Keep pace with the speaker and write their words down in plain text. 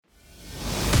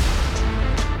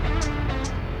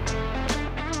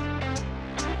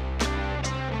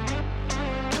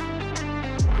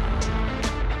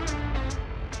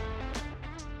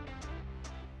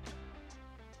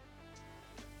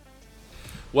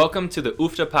Welcome to the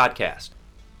UFTA podcast.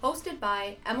 Hosted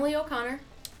by Emily O'Connor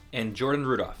and Jordan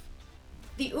Rudolph.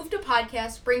 The UFTA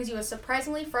podcast brings you a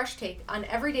surprisingly fresh take on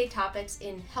everyday topics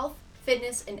in health,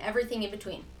 fitness, and everything in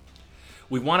between.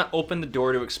 We want to open the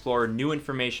door to explore new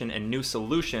information and new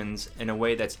solutions in a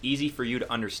way that's easy for you to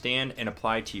understand and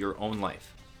apply to your own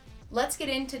life. Let's get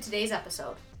into today's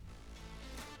episode.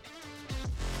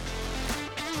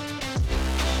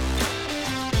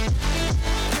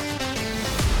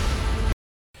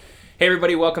 Hey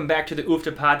everybody, welcome back to the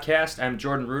UFTA podcast. I'm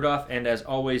Jordan Rudolph, and as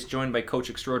always, joined by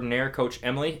Coach Extraordinaire, Coach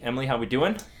Emily. Emily, how we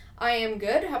doing? I am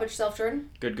good. How about yourself,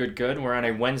 Jordan? Good. We're on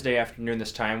a Wednesday afternoon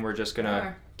this time. We're just going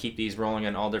to keep these rolling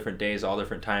on all different days, all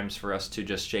different times for us to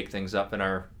just shake things up in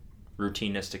our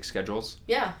routinistic schedules.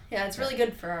 Yeah, it's really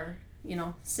good for our,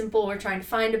 simple, we're trying to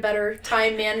find a better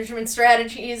time management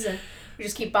strategies, and we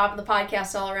just keep bopping the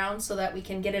podcast all around so that we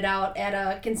can get it out at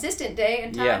a consistent day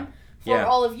and time for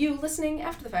all of you listening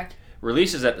after the fact.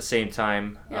 Releases at the same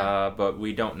time, but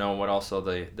we don't know what also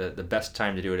the best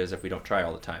time to do it is if we don't try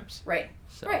all the times. Right.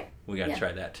 So we got to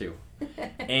try that too.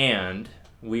 And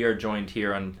we are joined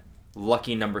here on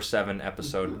Lucky Number 7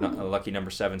 episode, Lucky Number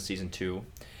 7 Season 2,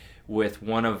 with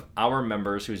one of our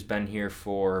members who's been here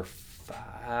for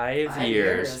 5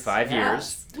 years. 5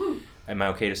 years. Woo. Am I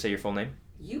okay to say your full name?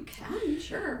 You can,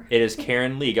 sure. It is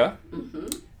Karen Lyga.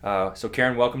 So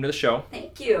Karen, welcome to the show.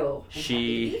 Thank you. I'm happy to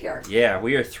be here. Yeah,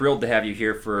 we are thrilled to have you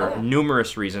here for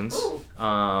numerous reasons.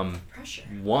 Pressure.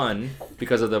 One,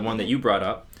 because of the one that you brought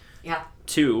up. Yeah.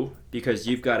 2, because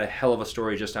you've got a hell of a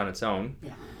story just on its own.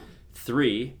 Yeah.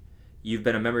 3, you've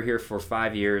been a member here for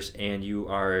 5 years, and you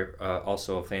are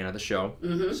also a fan of the show.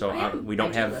 So we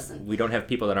don't have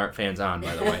people that aren't fans on,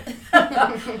 by the way.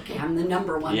 Okay, I'm the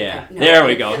number one. Yeah, fan. No, there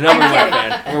we go. Number one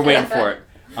fan. We're waiting for it.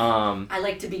 I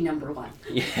like to be number one.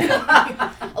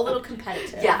 Yeah. A little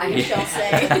competitive, I shall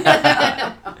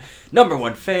say. Number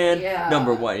one fan. Yeah.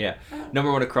 Number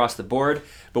one across the board.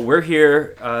 But we're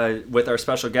here with our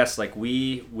special guests. Like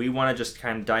we want to just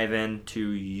kind of dive into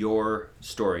your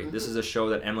story. This is a show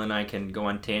that Emily and I can go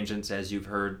on tangents, as you've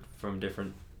heard from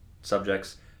different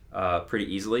subjects, pretty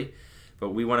easily. But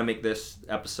we want to make this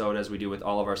episode, as we do with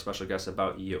all of our special guests,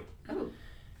 about you. Oh.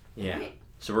 Yeah. Right.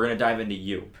 So we're going to dive into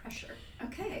you. Pressure.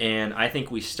 Okay. And I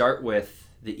think we start with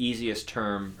the easiest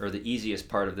term, or the easiest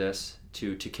part of this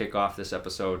to kick off this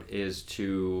episode is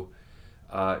to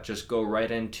just go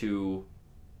right into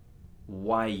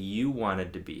why you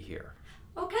wanted to be here.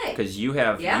 Okay. Because you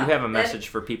have a message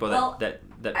for people that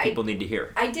people need to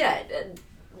hear. I did.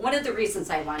 One of the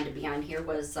reasons I wanted to be on here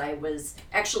was I was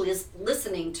actually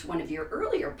listening to one of your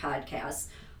earlier podcasts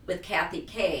with Kathy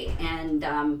Kay,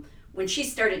 and when she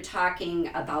started talking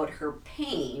about her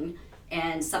pain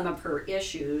and some of her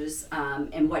issues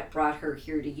and what brought her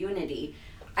here to Unity,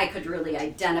 I could really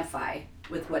identify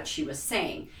with what she was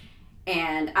saying.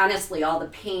 And honestly, all the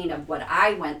pain of what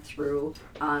I went through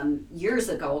years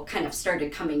ago kind of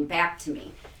started coming back to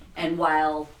me. And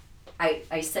while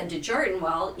I said to Jordan,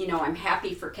 well, I'm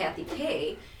happy for Kathy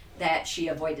Kay that she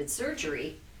avoided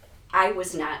surgery, I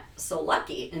was not so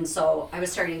lucky. And so I was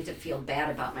starting to feel bad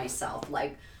about myself.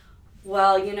 Like,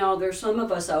 well, there's some of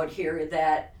us out here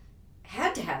that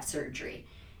had to have surgery.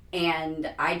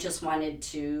 And I just wanted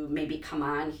to maybe come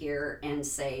on here and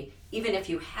say, even if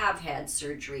you have had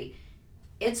surgery,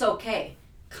 it's okay.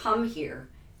 Come here.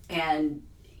 And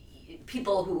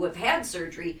people who have had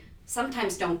surgery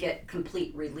sometimes don't get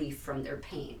complete relief from their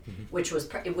pain, which is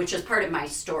part of my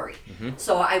story.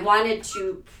 So I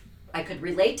could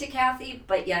relate to Kathy,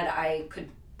 but yet I could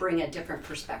bring a different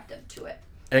perspective to it.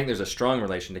 I think there's a strong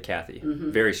relation to Kathy,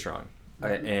 very strong.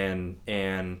 And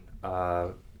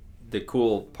the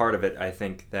cool part of it, I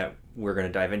think, that we're going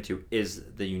to dive into is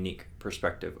the unique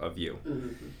perspective of you.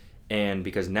 And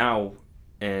because now,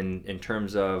 in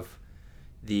terms of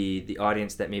the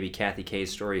audience that maybe Kathy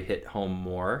Kay's story hit home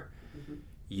more,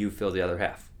 you fill the other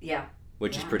half. Yeah.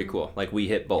 Which is pretty cool. Like, we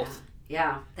hit both.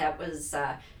 Yeah, that was,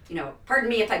 pardon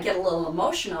me if I get a little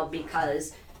emotional,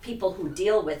 because people who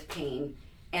deal with pain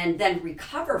and then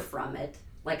recover from it,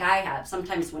 like I have,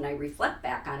 sometimes when I reflect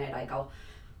back on it, I go,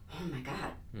 oh my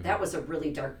God, that was a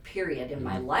really dark period in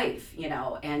my life,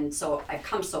 and so I've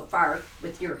come so far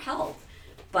with your health.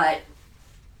 But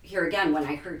here again, when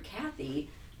I heard Kathy,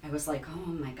 I was like, oh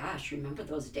my gosh, remember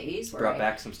those days? Where brought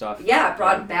back some stuff. Yeah, it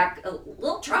brought back a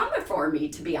little trauma for me,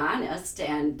 to be honest,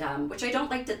 and which I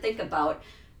don't like to think about.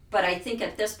 But I think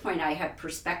at this point I have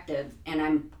perspective, and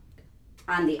I'm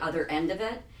on the other end of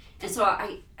it. And so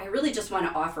I really just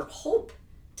want to offer hope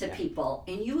to people.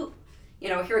 And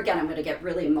here again, I'm going to get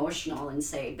really emotional and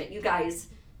say, but you guys,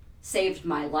 saved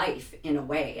my life in a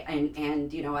way.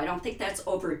 And you know, I don't think that's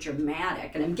over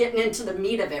dramatic, and I'm getting into the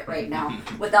meat of it right now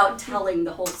without telling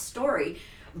the whole story.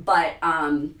 But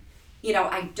you know,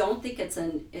 I don't think it's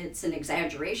an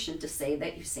exaggeration to say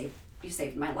that you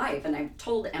saved my life. And I've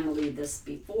told Emily this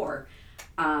before.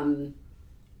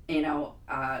 You know,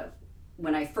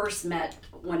 when I first met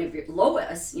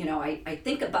Lois, you know, I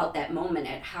think about that moment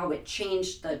and how it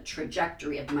changed the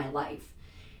trajectory of my life.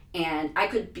 And I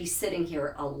could be sitting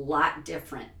here a lot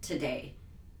different today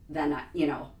than, you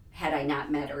know, had I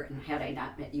not met her and had I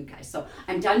not met you guys. So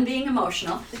I'm done being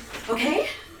emotional, okay?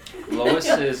 Lois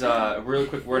is, a really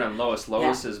quick word on Lois.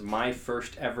 Lois is my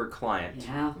first ever client.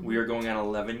 Yeah. We are going on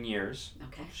 11 years.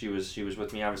 Okay. She was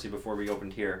with me obviously before we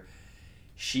opened here.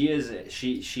 She's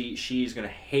gonna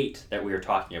hate that we are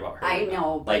talking about her. I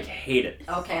know. Like, hate it.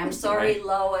 Okay, I'm sorry, Right?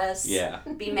 Lois. Yeah.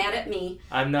 Be mad at me.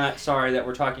 I'm not sorry that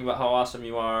we're talking about how awesome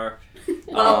you are.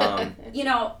 Well, you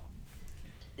know,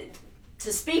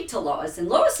 to speak to Lois, and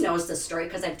Lois knows this story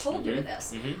because I've told her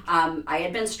this. I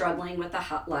had been struggling with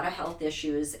a lot of health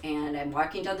issues, and I'm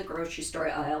walking down the grocery store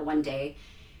aisle one day,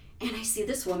 and I see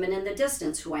this woman in the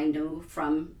distance who I knew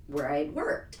from where I had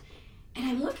worked. And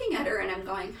I'm looking at her and I'm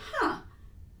going,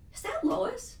 is that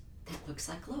Lois? That looks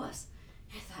like Lois.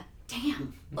 And I thought,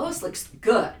 damn, Lois looks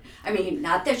good. I mean,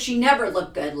 not that she never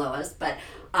looked good, Lois, but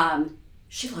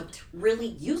she looked really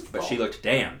youthful. But she looked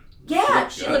damn. Yeah,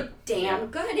 she looked damn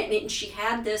good. And she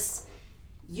had this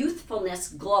youthfulness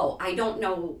glow. I don't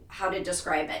know how to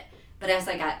describe it. But as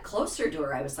I got closer to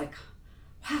her, I was like,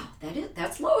 wow,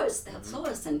 that's Lois. That's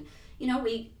Lois. And, you know,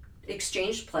 we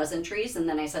exchanged pleasantries. And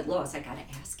then I said, Lois, I got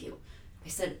to ask you. I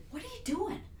said, what are you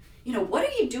doing? You know, what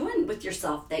are you doing with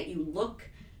yourself that you look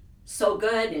so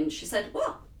good? And she said,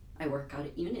 well, I work out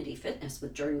at Unity Fitness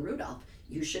with Jordan Rudolph.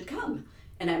 You should come.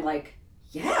 And I'm like,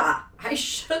 yeah, I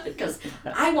should, because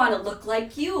I want to look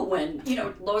like you. When, you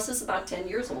know, Lois is about 10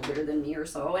 years older than me or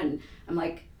so. And I'm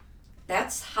like,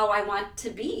 that's how I want to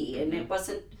be. And it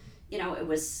wasn't, you know, it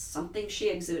was something she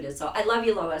exuded. So I love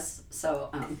you, Lois.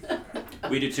 So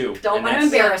we do too. Don't want to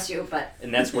embarrass you, but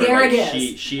and that's where there like, it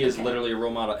is. She is literally a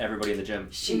role model to everybody in the gym.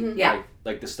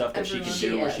 Like the stuff that Everyone. she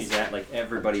can do where she's at, like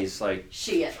everybody's like,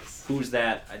 she is. Who's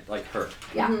that? Like her.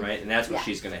 Yeah. Right? And that's what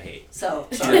she's gonna hate. So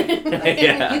sorry.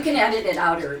 Yeah. You can edit it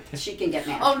out, or she can get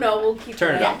mad. Oh no, we'll keep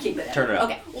Turn it up. up. Keep it. Turn it up.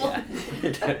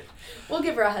 Okay. We'll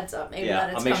give her a heads up. Maybe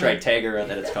that it's I'll make sure I coming. tag her and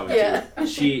that it's coming Yeah.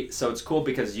 too. So it's cool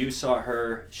because you saw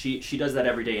her. She does that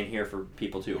every day in here for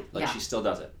people too. Like she still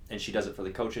does it, and she does it for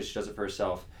the coaches. She does it for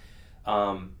herself.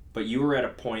 But you were at a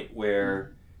point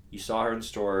where you saw her in the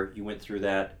store. You went through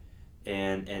that,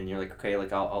 and you're like, okay,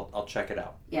 like I'll check it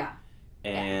out. Yeah.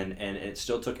 And it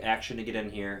still took action to get in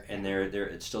here, and there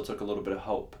it still took a little bit of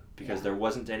hope because there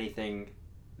wasn't anything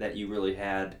that you really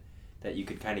had that you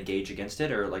could kind of gauge against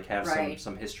it or like have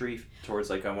some history towards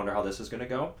like I wonder how this is going to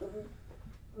go.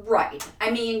 Right.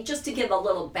 I mean, just to give a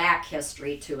little back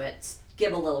history to it,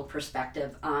 give a little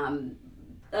perspective.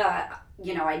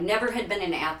 You know, I never had been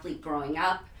an athlete growing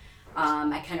up.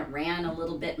 I kind of ran a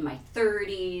little bit in my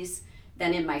 30s.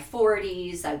 Then in my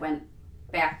 40s, I went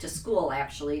back to school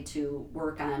actually to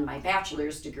work on my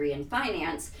bachelor's degree in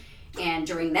finance. And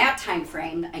during that time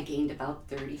frame, I gained about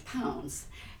 30 pounds.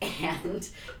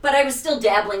 But I was still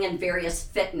dabbling in various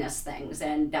fitness things.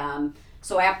 And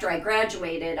so after I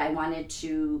graduated, I wanted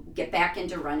to get back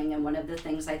into running. And one of the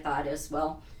things I thought is,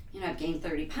 well, you know, I've gained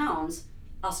 30 pounds.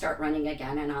 I'll start running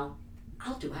again and I'll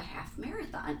do a half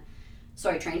marathon. So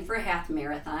I trained for a half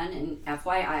marathon, and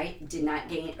FYI,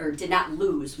 did not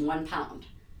lose 1 pound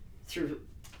through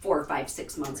 4, 5,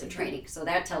 6 months of training. So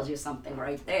that tells you something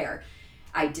right there.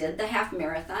 I did the half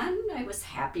marathon. I was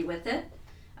happy with it.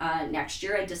 Next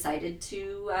year I decided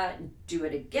to do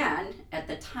it again. At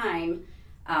the time,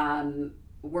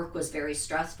 work was very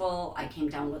stressful. I came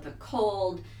down with a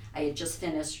cold. I had just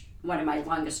finished one of my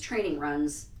longest training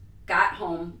runs, got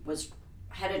home, was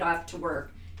headed off to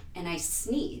work, and I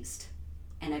sneezed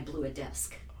and I blew a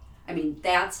disc. I mean,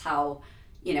 that's how,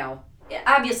 you know,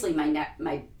 obviously my neck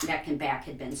and back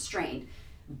had been strained,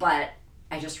 but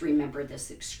I just remember this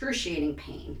excruciating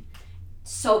pain.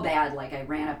 So bad, like I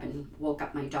ran up and woke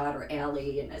up my daughter,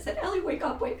 Allie, and I said, Allie, wake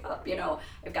up, you know,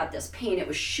 I've got this pain. It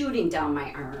was shooting down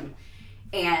my arm.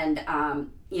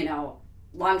 And, you know,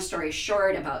 long story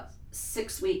short, about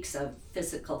 6 weeks of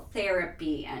physical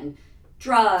therapy and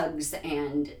drugs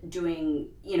and doing,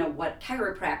 you know, what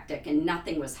chiropractic, and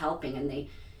nothing was helping. And they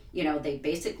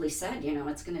basically said, you know,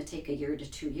 it's going to take 1 year to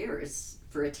 2 years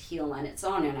for it to heal on its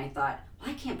own. And I thought, well,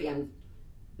 I can't be on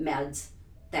meds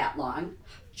that long.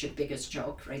 It's your biggest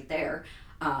joke right there.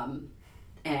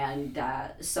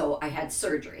 So I had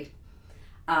surgery.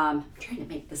 I'm trying to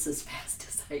make this as fast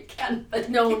as I can, but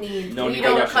no need. No we need.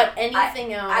 don't cut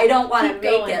anything out. I don't want to Keep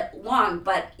make going. it long,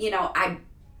 but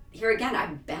here again,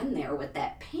 I've been there with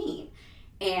that pain.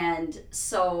 And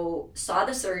so saw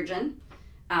the surgeon.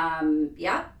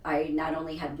 I not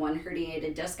only had one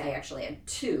herniated disc, I actually had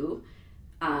two.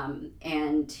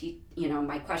 And he,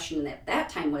 my question at that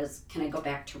time was, can I go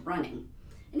back to running?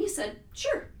 And he said,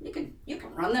 sure, you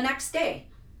can run the next day.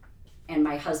 And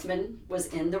my husband was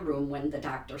in the room when the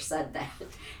doctor said that.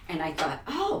 And I thought,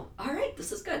 oh, all right,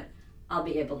 this is good. I'll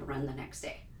be able to run the next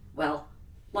day. Well,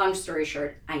 long story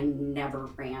short, I never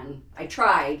ran. I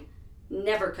tried,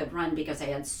 never could run because I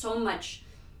had so much.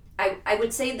 I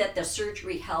would say that the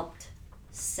surgery helped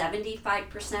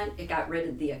 75%. It got rid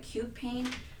of the acute pain,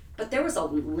 but there was a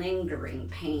lingering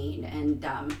pain.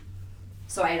 And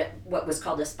so I had what was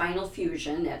called a spinal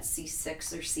fusion at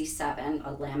C6 or C7,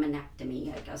 a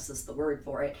laminectomy, I guess is the word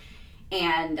for it.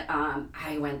 And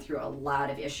I went through a lot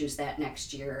of issues that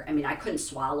next year. I mean, I couldn't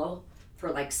swallow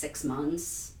for like 6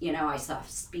 months. I saw a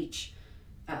speech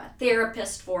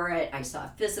therapist for it. I saw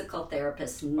a physical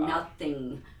therapist. Wow.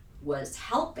 Nothing was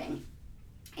helping.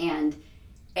 And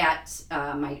at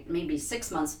my maybe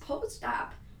 6 months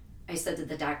post-op, I said to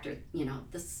the doctor,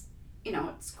 this,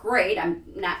 it's great.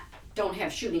 Don't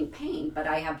have shooting pain, but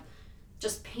I have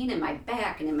just pain in my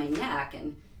back and in my neck,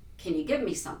 and can you give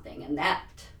me something? And that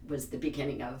was the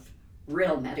beginning of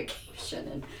real medication.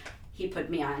 And he put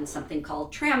me on something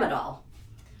called tramadol.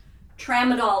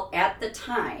 Tramadol at the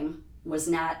time was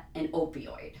not an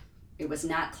opioid. It was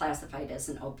not classified as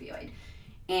an opioid.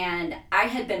 And I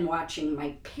had been watching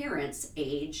my parents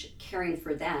age, caring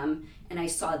for them, and I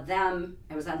saw them,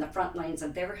 I was on the front lines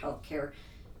of their healthcare,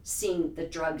 seeing the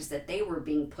drugs that they were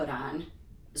being put on,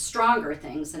 stronger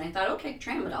things, and I thought, okay,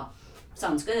 tramadol,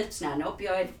 sounds good, it's not an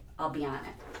opioid, I'll be on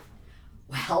it.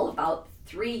 Well, about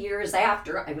 3 years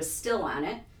after, I was still on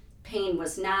it. Pain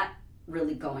was not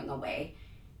really going away,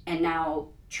 and now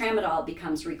tramadol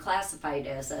becomes reclassified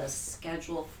as a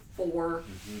Schedule 4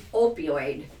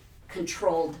 opioid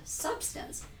controlled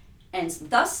substance, and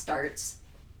thus starts,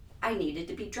 I needed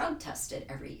to be drug tested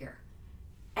every year.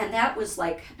 And that was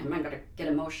like, I'm not going to get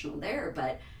emotional there,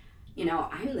 but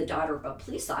I'm the daughter of a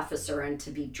police officer, and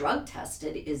to be drug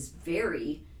tested is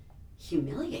very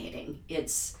humiliating.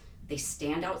 They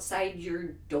stand outside your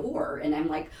door, and I'm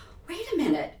like, wait a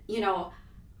minute,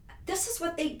 this is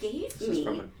what they gave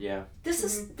me. This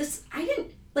is, I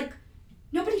didn't,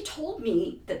 nobody told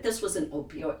me that this was an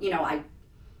opioid.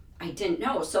 I didn't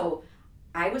know. So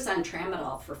I was on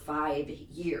tramadol for 5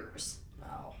 years.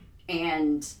 Wow.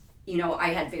 And, I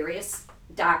had various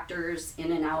doctors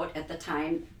in and out at the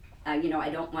time. I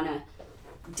don't want to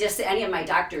diss any of my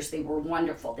doctors. They were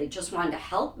wonderful. They just wanted to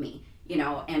help me,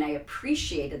 and I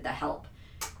appreciated the help.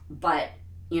 But,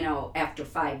 after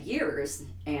 5 years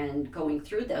and going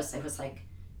through this, I was like,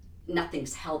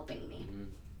 nothing's helping me.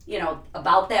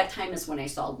 About that time is when I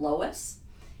saw Lois.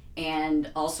 And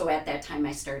also at that time,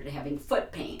 I started having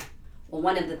foot pain. Well,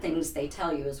 one of the things they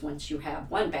tell you is once you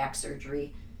have one back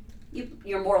surgery,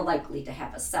 you're more likely to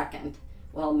have a second.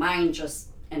 Well, mine just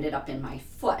ended up in my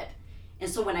foot. And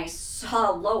so when I saw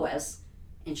Lois,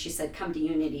 and she said, come to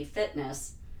Unity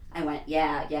Fitness, I went,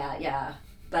 yeah,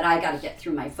 but I got to get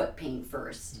through my foot pain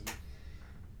first.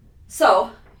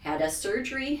 So, had a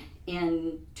surgery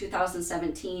in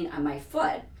 2017 on my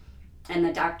foot, and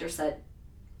the doctor said,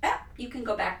 you can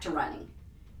go back to running.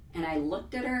 And I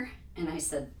looked at her and I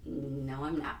said, no,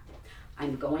 I'm not.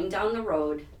 I'm going down the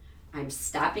road. I'm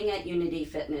stopping at Unity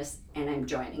Fitness and I'm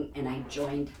joining. And I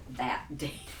joined that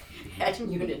day at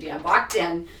Unity. I walked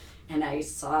in and I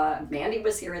saw Mandy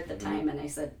was here at the time, and I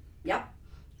said, yep,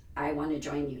 I want to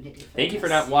join Unity Fitness. Thank you for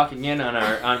not walking in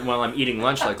while I'm eating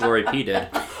lunch like Lori P did.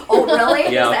 Oh,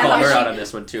 really? Yeah, I'll call her out on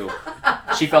this one too.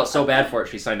 She felt so bad for it,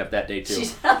 she signed up that day too.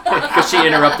 Because she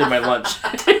interrupted my lunch.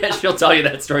 She'll tell you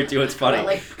that story too, it's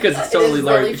funny. Because it's totally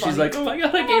Lori. Really, she's like, oh my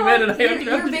god, I came in and I interrupted.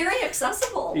 You're very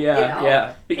accessible. Yeah,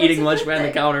 yeah. Eating lunch behind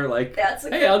the counter like,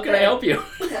 hey, how can I help you?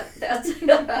 That's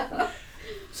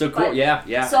so cool, but,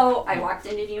 yeah. So I walked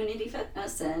into Unity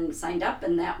Fitness and signed up,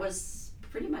 and that was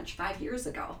pretty much 5 years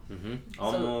ago.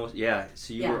 Almost, yeah.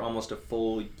 So you were almost a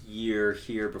full year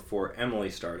here before Emily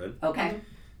started. Okay.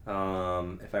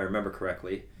 If I remember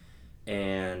correctly,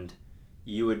 and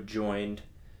you had joined.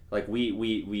 Like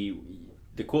the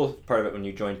cool part of it when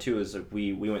you joined too is that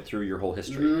we went through your whole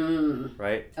history,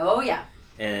 right? Oh yeah.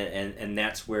 And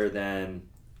that's where then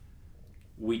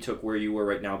we took where you were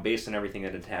right now based on everything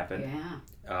that had happened.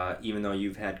 Yeah. Even though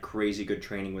you've had crazy good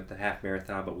training with the half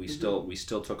marathon, but we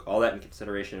still took all that in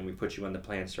consideration, and we put you on the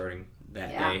plan starting that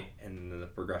day and then the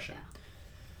progression.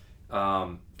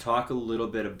 talk a little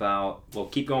bit about, well,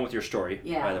 keep going with your story,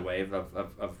 Yeah. by the way,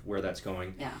 of where that's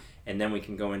going. Yeah. And then we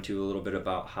can go into a little bit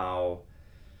about how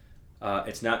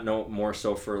it's not no more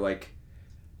so for like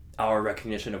our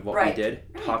recognition of what we did.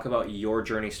 Right. Talk about your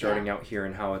journey starting out here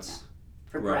and how it's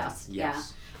progressed.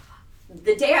 Yes. Yeah.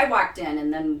 The day I walked in,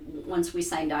 and then once we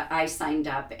signed up, I signed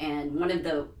up, and one of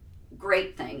the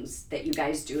great things that you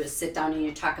guys do is sit down and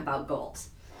you talk about goals.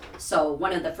 So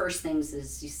one of the first things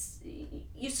is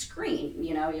you screen,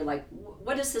 you're like,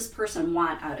 what does this person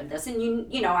want out of this? And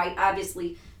I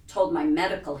obviously told my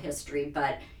medical history,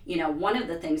 but one of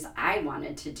the things I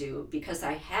wanted to do, because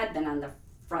I had been on the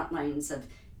front lines of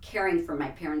caring for my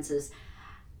parents, is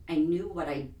I knew what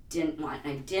I didn't want.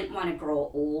 I didn't want to grow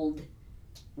old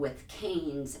with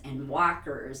canes and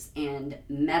walkers and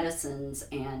medicines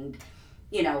and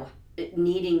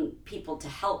needing people to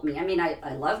help me. I mean,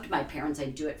 I loved my parents.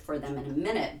 I'd do it for them in a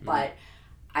minute, but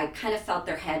I kind of felt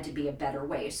there had to be a better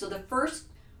way. So the first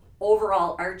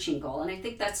overall arching goal, and I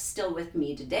think that's still with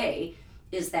me today,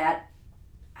 is that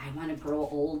I want to grow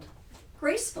old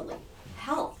gracefully,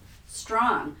 health,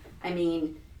 strong. I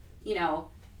mean,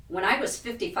 when I was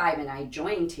 55 and I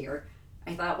joined here,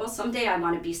 I thought, well, someday I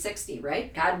want to be 60,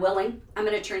 right? God willing, I'm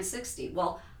going to turn 60.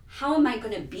 Well, how am I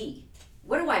going to be?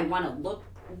 What do I want to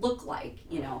look like,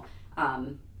 in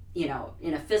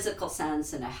a physical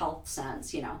sense, in a health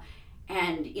sense,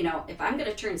 And, if I'm going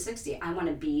to turn 60, I want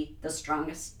to be the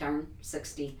strongest darn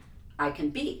 60 I can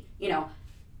be.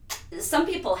 Some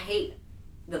people hate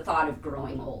the thought of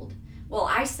growing old. Well,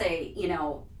 I say,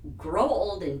 grow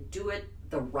old and do it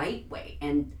the right way.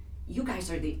 And you guys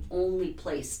are the only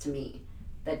place to me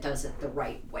that does it the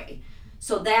right way.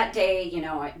 So that day,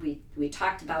 we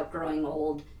talked about growing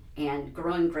old and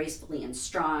growing gracefully and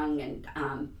strong. And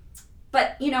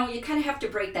but, you kind of have to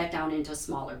break that down into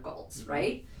smaller goals,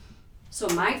 right? So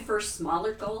my first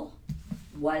smaller goal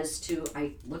was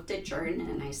I looked at Jordan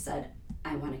and I said,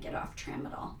 I want to get off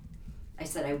Tramadol. I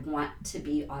said, I want to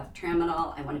be off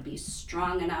Tramadol. I want to be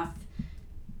strong enough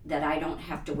that I don't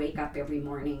have to wake up every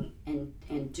morning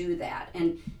and do that.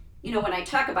 And, when I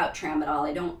talk about Tramadol,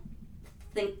 I don't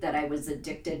think that I was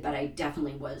addicted, but I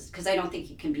definitely was, because I don't think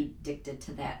you can be addicted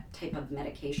to that type of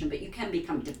medication, but you can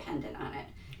become dependent on it.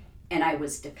 And I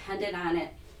was dependent on it,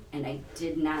 and I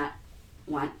did not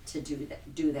want to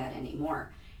do that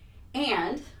anymore.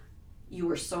 And you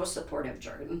were so supportive,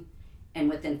 Jordan. And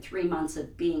within 3 months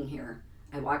of being here,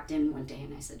 I walked in one day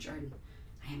and I said, Jordan,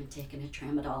 I haven't taken a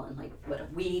Tramadol in a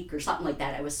week or something like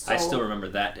that. I still remember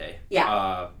that day.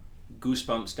 Yeah.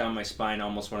 Goosebumps down my spine,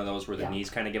 almost one of those where the knees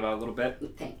kind of give out a little bit.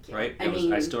 Thank you. Right?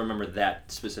 I still remember that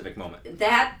specific moment.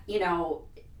 That,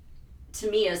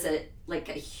 to me is a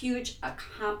huge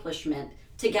accomplishment.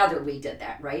 Together we did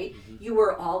that, right? Mm-hmm. You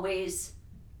were always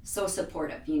so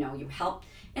supportive. You helped.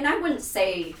 And I wouldn't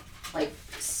say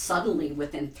suddenly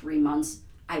within 3 months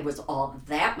I was all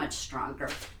that much stronger.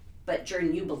 But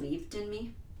Jordan, you believed in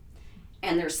me.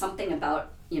 And there's something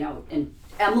about, and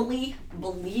Emily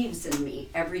believes in me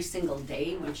every single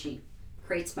day when she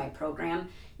creates my program.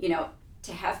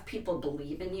 To have people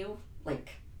believe in you,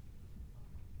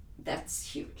 that's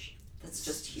huge. That's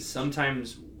just huge.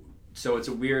 Sometimes, so it's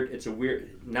a weird,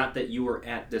 not that you were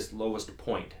at this lowest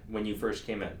point when you first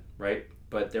came in, right?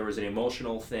 But there was an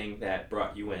emotional thing that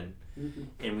brought you in. Mm-hmm.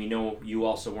 And we know you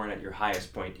also weren't at your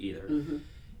highest point either. Mm-hmm.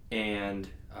 And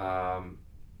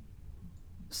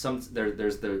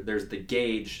there's the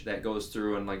gauge that goes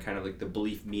through, and kind of the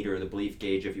belief meter, the belief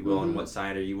gauge, if you will, mm-hmm. and what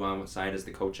side are you on, what side is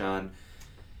the coach on.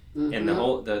 Mm-hmm. And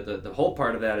the whole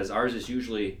part of that is ours is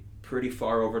usually pretty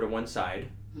far over to one side,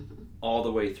 mm-hmm. all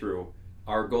the way through.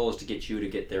 Our goal is to get you to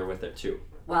get there with it too.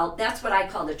 Well, that's what I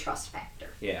call the trust factor.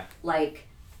 Yeah. I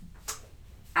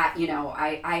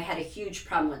had a huge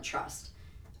problem with trust.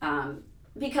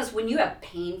 Because when you have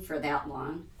pain for that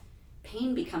long,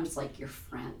 pain becomes like your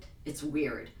friend. It's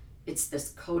weird. It's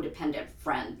this codependent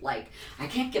friend. I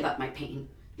can't give up my pain.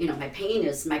 My pain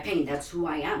is my pain. That's who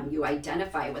I am. You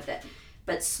identify with it.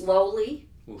 But slowly,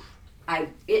 I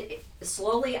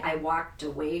walked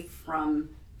away from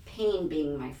pain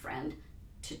being my friend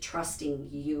to trusting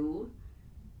you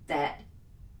that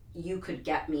you could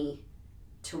get me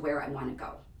to where I want to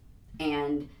go.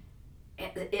 And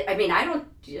I don't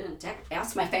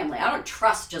ask my family. I don't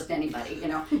trust just anybody.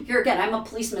 Here again, I'm a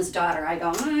policeman's daughter. I go,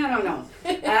 I don't know.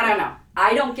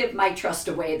 I don't give my trust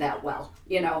away that well.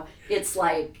 It's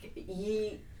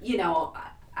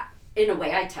in a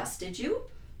way, I tested you.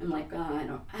 I'm like, I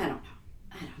don't know.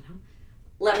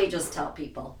 Let me just tell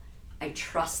people, I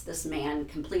trust this man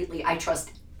completely. I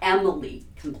trust Emily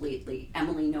completely.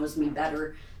 Emily knows me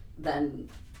better than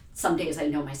some days I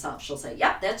know myself. She'll say,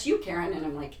 "Yep, that's you, Karen," and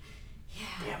I'm like,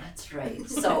 Yeah, that's right.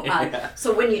 So,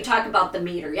 so when you talk about the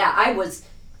meter, yeah, I was,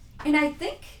 and I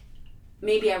think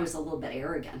maybe I was a little bit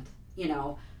arrogant,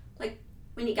 like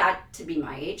when you got to be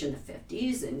my age in the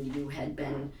 50s and you had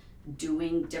been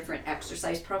doing different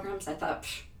exercise programs, I thought,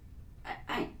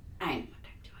 I know what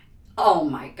I'm doing. Oh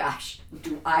my gosh,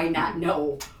 do I not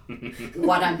know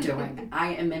what I'm doing?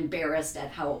 I am embarrassed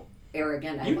at how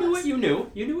arrogant I was. You knew what you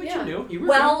knew. You knew what you knew. You were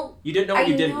well, you didn't know what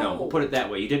you didn't know. know. We'll put it that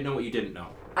way. You didn't know what you didn't know.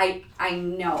 I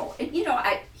know. And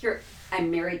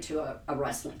I'm married to a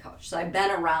wrestling coach. So I've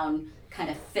been around kind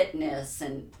of fitness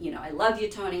and, I love you,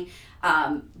 Tony.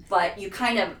 But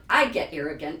I get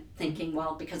arrogant thinking,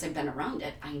 well, because I've been around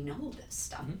it, I know this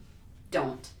stuff. Mm-hmm.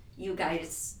 Don't. You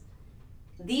guys,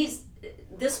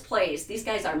 this place, these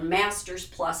guys are masters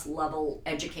plus level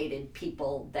educated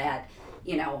people that,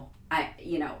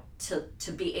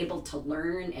 to be able to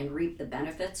learn and reap the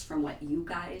benefits from what you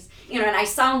guys, and I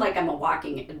sound like I'm a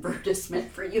walking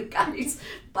advertisement for you guys,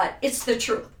 but it's the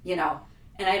truth, and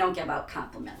I don't give out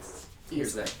compliments.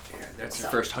 Here's that. Yeah, that's the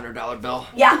first $100 bill.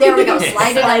 Yeah, there we go.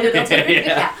 Slide it out.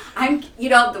 Yeah. I'm.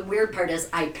 The weird part is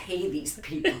I pay these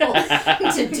people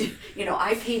to do.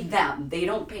 I pay them. They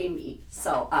don't pay me.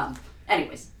 So,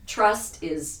 anyways, trust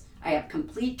is. I have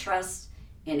complete trust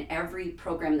in every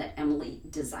program that Emily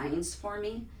designs for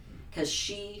me, because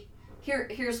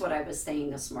here's what I was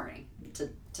saying this morning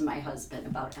to my husband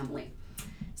about Emily. I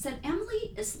said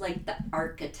Emily is like the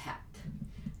architect.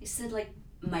 I said, like,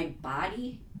 my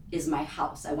body is my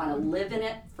house. I want to live in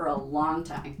it for a long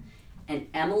time. And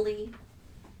Emily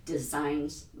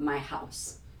designs my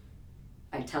house.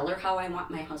 I tell her how I want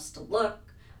my house to look,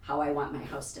 how I want my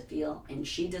house to feel, and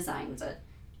she designs it.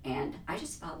 And I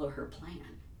just follow her plan.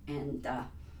 And I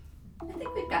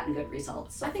think we've gotten good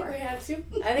results so far. I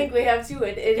think we have to.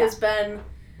 It has been,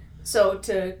 so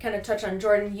to kind of touch on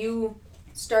Jordan, you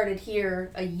started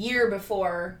here a year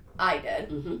before I did,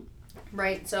 mm-hmm.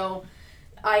 right? So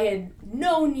I had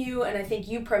known you, and I think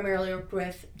you primarily worked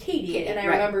with Katie, and I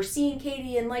remember seeing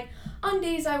Katie, and like on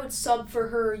days I would sub for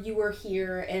her, you were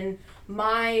here, and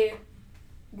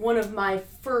one of my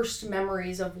first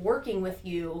memories of working with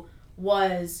you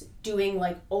was doing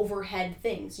like overhead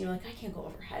things. Like, I can't go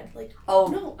overhead. Like,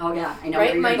 no. Oh yeah, I know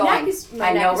right? where you're going. My neck is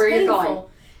painful. Going.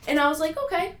 And I was like,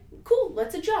 okay, cool,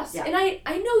 let's adjust. Yeah. And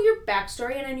I know your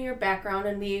backstory and I know your background,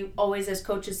 and we always, as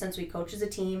coaches, since we coach as a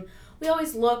team, we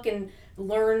always look and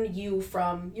learn you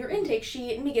from your intake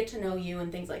sheet, and we get to know you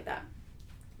and things like that.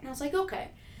 And I was like, okay.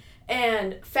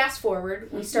 And fast forward,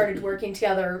 we started working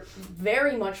together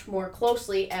very much more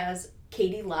closely as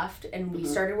Katie left, and we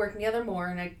started working together more,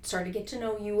 and I started to get to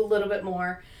know you a little bit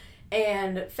more.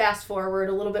 And fast forward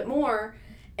a little bit more,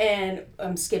 and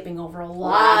I'm skipping over a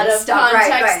lot of stuff.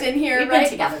 context in here. We've been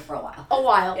together for a while. A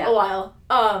while.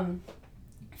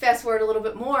 Fast forward a little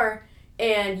bit more,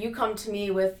 and you come to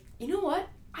me with, you know what?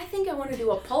 I think I want to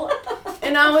do a pull-up.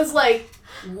 And I was like,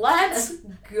 let's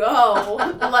go.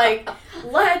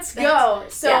 Let's go.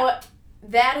 So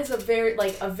that is a very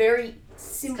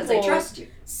simple, 'cause I trust you.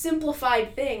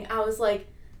 Simplified thing. I was like,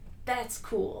 that's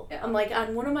cool. Yeah. I'm like,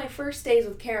 on one of my first days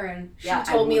with Karen, she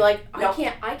told me like,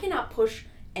 I cannot push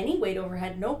any weight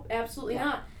overhead. Nope, absolutely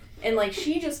not. And like,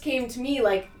 she just came to me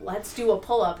like, let's do a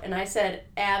pull-up. And I said,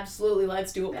 absolutely,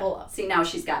 let's do a pull-up. See, now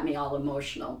she's got me all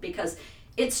emotional, because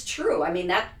it's true. I mean,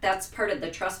 that's part of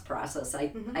the trust process.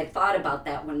 I thought about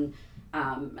that when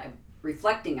I'm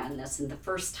reflecting on this, and the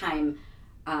first time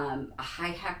a high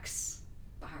hex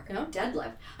bar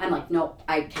deadlift, I'm like, no,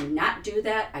 I cannot do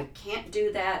that. I can't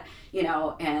do that.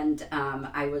 And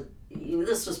I was,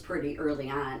 this was pretty early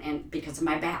on, and because of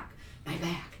my back,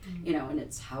 and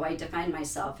it's how I define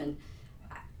myself. And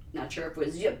I'm not sure if it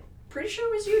was you. Pretty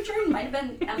sure it was you, Jordan. Might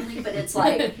have been Emily, but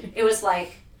it was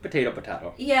like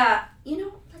potato. Yeah,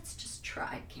 let's just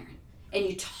try, Karen. And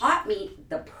you taught me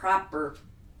the proper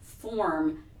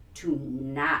form to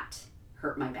not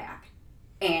hurt my back.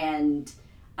 And,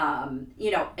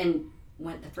 and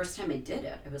when the first time I did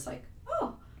it, it was like,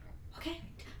 oh, okay,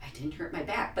 I didn't hurt my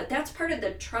back. But that's part of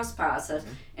the trust process,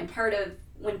 and part of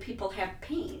when people have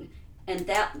pain and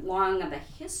that long of a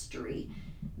history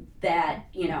that,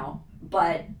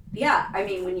 but yeah, I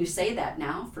mean, when you say that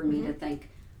now, for me to think,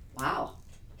 wow,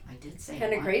 I did say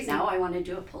kind of crazy. Now I want to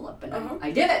do a pull-up, and I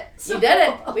did it. So, you did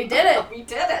it. We did it. We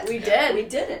did it. We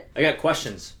did it. I got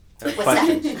questions. What's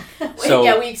that?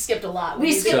 So, we skipped a lot.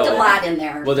 We skipped a lot in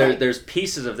there. Well, there's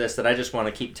pieces of this that I just want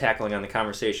to keep tackling on the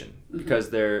conversation,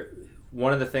 because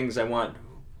one of the things I want.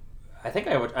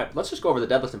 Let's just go over the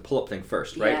deadlift and pull-up thing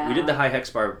first, right? Yeah. We did the high hex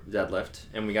bar deadlift,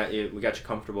 and we got you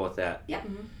comfortable with that. Yep.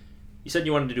 You said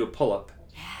you wanted to do a pull-up.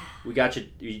 Yeah. we got you.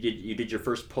 You did your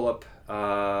first pull up.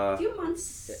 A few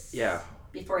months. Yeah.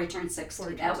 Before I turned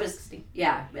 60. That was 60.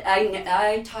 Yeah.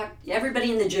 I talked.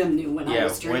 Everybody in the gym knew when I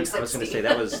was turning 60. I was going to say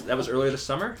that was earlier this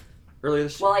summer.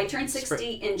 Well, I turned 60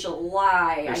 in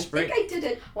July. I think I did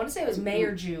it. I want to say it was May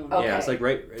or June. Okay. Yeah, it's like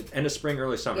right end of spring,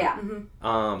 early summer. Yeah.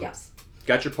 Mm-hmm. Yes.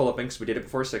 Got your pull-up because we did it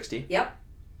before 60. Yep.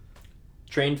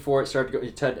 Trained for it.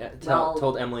 Started to go.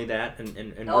 Told Emily that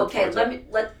and okay.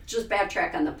 Let's just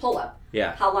backtrack on the pull-up.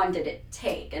 Yeah. How long did it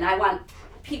take? And I want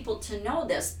people to know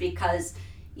this because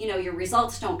your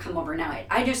results don't come overnight.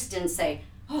 I just didn't say,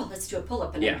 "Oh, let's do a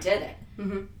pull-up," and I did it.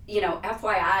 Mm-hmm.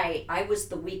 FYI, I was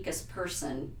the weakest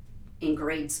person in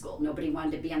grade school. Nobody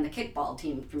wanted to be on the kickball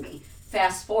team for me.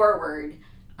 Fast forward,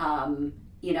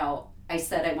 I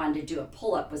said I wanted to do a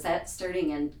pull-up. Was that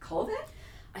starting in COVID?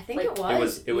 I think it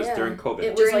was. It was during COVID.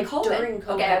 It was during like COVID. during COVID.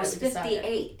 Okay, I was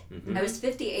 58. Mm-hmm. I was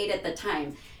 58 at the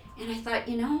time. And I thought,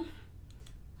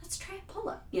 let's try a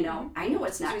pull-up. I know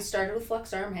it's not. So we started with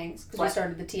flex arm hangs because we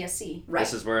started the TSC. Right.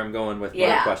 This is where I'm going with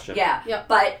my question. Yeah. Yep.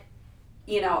 But,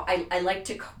 I like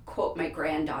to quote my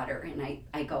granddaughter, and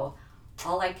I go,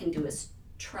 all I can do is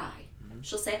try. Mm-hmm.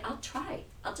 She'll say, I'll try.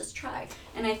 I'll just try.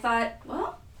 And I thought,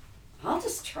 well, I'll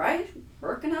just try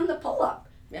working on the pull-up.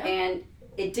 Yeah. And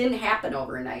it didn't happen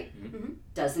overnight. Mm-hmm.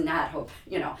 Does not hope,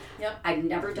 Yep. I've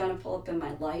never done a pull-up in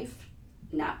my life.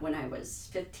 Not when I was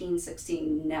 15,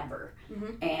 16, never.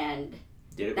 Mm-hmm. And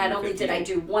Did it not only did I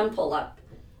do one pull-up,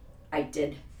 I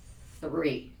did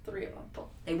 3. 3 of them.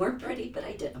 They weren't pretty, but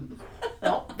I did them.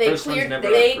 No, they First one's cleared. never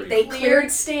They pretty.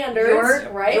 cleared standards,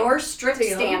 right? Your strict To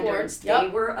get on the board. standards. Yep. They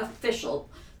were official.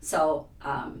 So,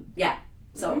 So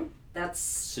Mm-hmm. that's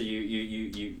So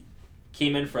you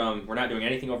came in from we're not doing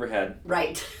anything overhead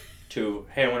right. to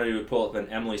hey, I want to do a pull up and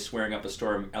Emily swearing up a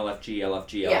storm LFG.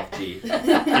 Yeah. You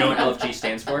know what LFG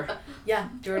stands for? Yeah,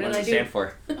 Jordan, What does I it do. stand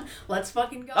for? Let's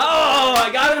fucking go. Oh, I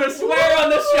got him to swear on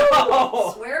the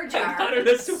show. Swear jar. I got him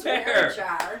to swear.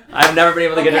 jar. I've never been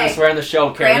able to get him to swear on the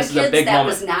show, Karen. This is a Grandkids, big that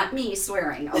moment. was not me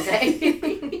swearing,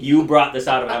 okay? You brought this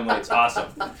out of Emily. It's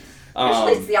awesome.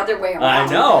 Usually it's the other way around. I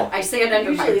know. I say it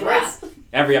under Usually my breath.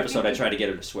 Every episode, I try to get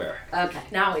her to swear. Okay.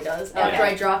 Now he does. Okay. After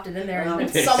I dropped it in there, and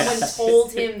Okay. someone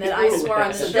told him that I swore on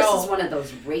the So show. this is one of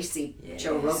those racy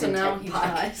Joe Rogan So now type he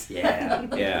podcasts.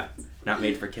 tries. Yeah. Not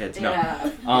made for kids. No.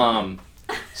 Yeah.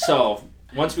 So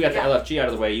once we got the Yeah. LFG out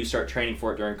of the way, you start training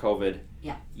for it during COVID.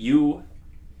 Yeah. You,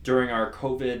 during our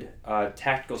COVID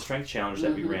tactical strength challenge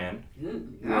that we ran,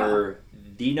 were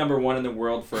the #1 in the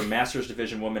world for a Masters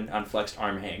Division woman on flexed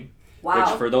arm hang. Wow.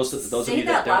 Which for those of Say you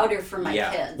that that don't, louder for my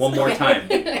kids. one more time.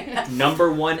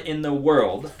 #1 in the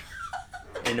world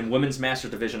in the women's Masters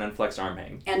Division on flexed arm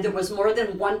hang. And there was more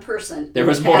than one person. There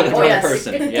was more than one yes.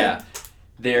 person. Yeah.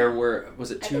 There were. Was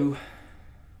it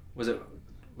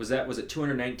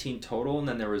 219 total, and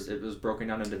then it was broken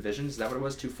down into divisions? Is that what it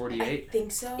was? 248. I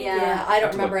think so. Yeah. I don't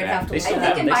Have to look remember. I'd back. have to They look still I it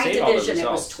up. think in They my saved all the division it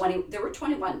was results. 20. There were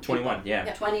 21 people. 21.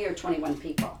 Yeah. 20 or 21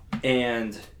 people.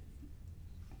 And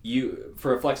you,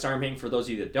 for a flexed arm hang, for those of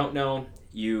you that don't know,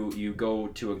 you go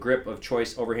to a grip of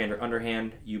choice, overhand or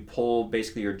underhand. You pull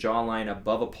basically your jawline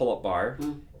above a pull-up bar,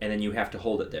 and then you have to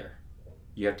hold it there.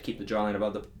 You have to keep the jawline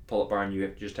above the pull-up bar, and you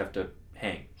just have to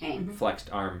hang.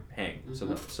 Flexed arm hang.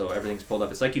 So everything's pulled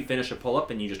up. It's like you finish a pull-up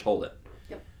and you just hold it.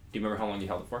 Yep. Do you remember how long you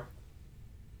held it for?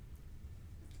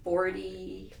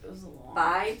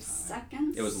 45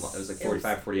 seconds? It was like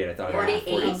 45, 48. I thought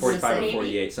 48. 45 or Maybe.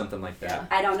 48, something like that.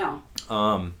 I don't know.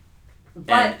 But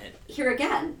and- here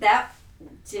again, that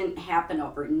didn't happen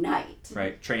overnight.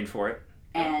 Right, trained for it.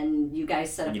 And you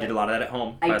guys set up. And you did a lot of that at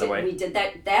home, by the way. We did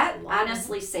that. That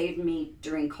honestly saved me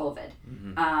during COVID.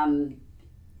 Mm-hmm.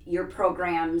 Your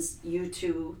programs, you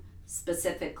two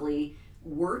specifically,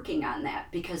 working on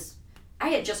that because I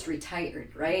had just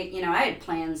retired, right? I had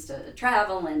plans to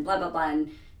travel and blah, blah, blah, and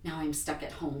now I'm stuck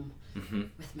at home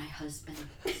with my husband.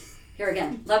 Here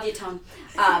again, love you, Tom.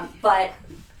 But,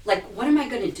 what am I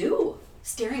going to do?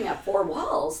 Staring at 4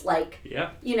 walls,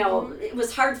 it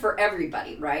was hard for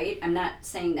everybody, right? I'm not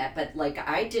saying that, but,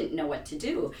 I didn't know what to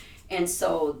do. And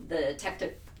so the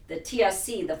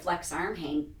TSC, the flex arm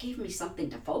hang, gave me something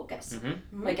to focus.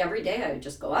 Every day I would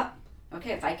just go up.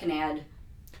 Okay, if I can add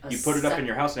You put it up in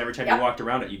your house, and every time you walked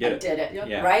around it, you did it. I did it.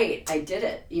 Yeah. Right, I did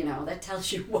it. That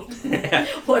tells you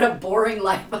what a boring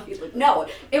life I lived. No,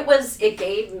 it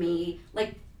gave me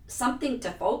something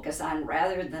to focus on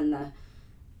rather than the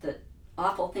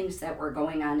awful things that were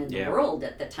going on in the world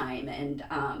at the time. And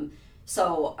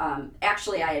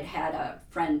actually I had a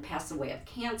friend pass away of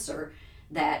cancer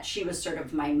that she was sort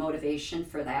of my motivation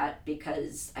for that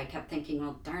because I kept thinking,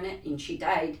 well, darn it, and she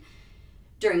died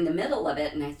during the middle of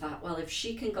it, and I thought, well, if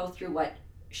she can go through what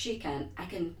I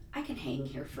can hang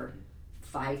here for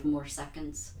 5 more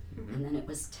seconds. And then it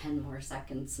was 10 more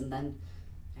seconds. And then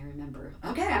I remember,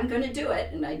 okay, I'm going to do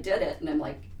it. And I did it. And I'm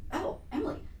like, oh,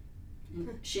 Emily.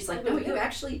 And she's like, no,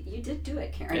 you did do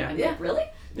it, Karen. I'm like, really?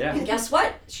 Yeah. And guess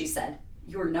what? She said,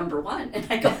 you were number 1. And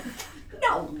I go,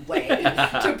 no way.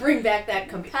 To bring back that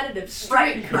competitive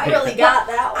streak. Right. I really got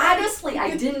that one. Honestly,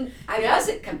 I didn't.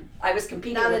 I was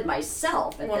competing with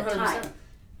myself at 100%. The time.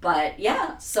 But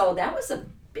yeah, so that was a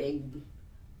big,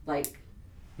 like.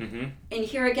 And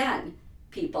here again,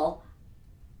 people,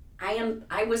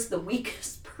 I was the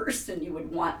weakest person you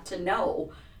would want to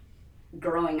know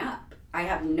growing up. I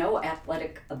have no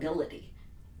athletic ability.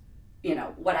 You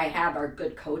know, what I have are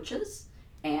good coaches,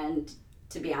 and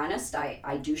to be honest,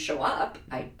 I do show up.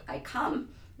 I come.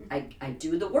 I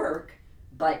do the work.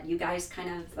 But you guys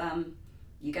kind of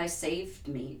you guys saved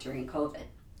me during COVID.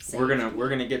 We're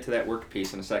gonna get to that work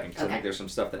piece in a second, because I think there's some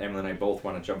stuff that Emily and I both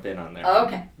want to jump in on there. Oh,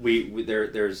 okay.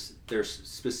 There's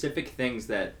specific things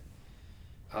that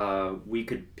we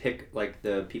could pick, like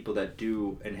the people that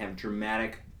do and have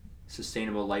dramatic,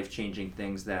 sustainable, life-changing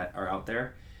things that are out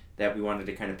there that we wanted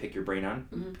to kind of pick your brain on,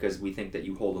 because we think that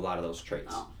you hold a lot of those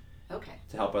traits. Oh, okay.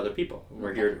 To help other people.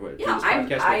 We're here to this podcast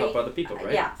to help other people,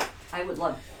 right? Yeah, I would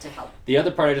love to help. The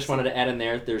other part I just wanted to add in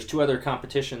there's 2 other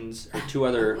competitions, or two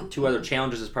other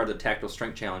challenges as part of the Tactile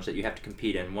Strength Challenge that you have to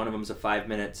compete in. One of them is a 5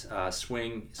 minutes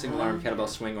swing, single arm kettlebell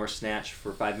swing or snatch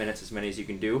for 5 minutes, as many as you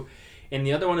can do. And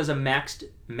the other one is a max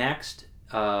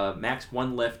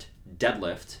one lift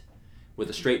deadlift with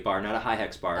a straight bar, not a high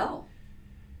hex bar. Oh,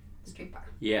 straight bar.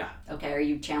 Yeah. Okay, are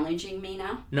you challenging me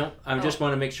now? No, I just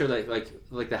want to make sure that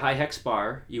like the high hex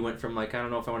bar, you went from like, I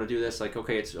don't know if I want to do this, like,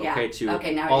 okay, it's okay to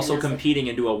now also competing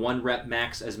and do a 1 rep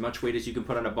max, as much weight as you can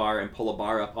put on a bar and pull a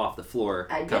bar up off the floor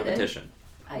competition.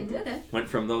 I did it. Went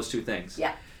from those 2 things.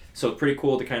 Yeah. So pretty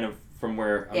cool to kind of, from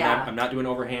where I'm not doing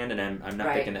overhand and I'm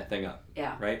not picking that thing up.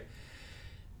 Yeah. Right?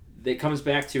 It comes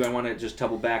back to, I want to just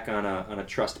double back on a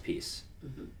trust piece.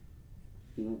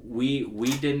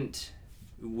 We didn't,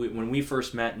 when we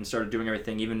first met and started doing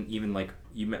everything, even like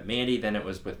you met Mandy, then it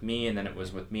was with me, and then it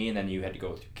was with me, and then you had to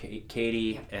go with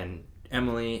Katie and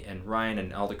Emily and Ryan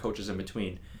and all the coaches in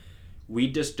between.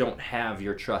 We just don't have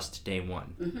your trust day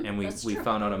one. And we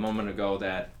found out a moment ago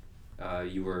that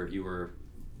you were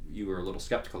a little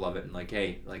skeptical of it, and like,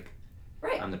 hey, like,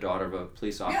 I'm the daughter of a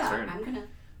police officer, and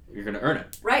you're gonna earn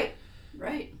it.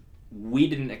 Right. We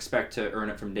didn't expect to earn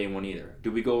it from day one either.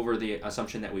 Do we go over the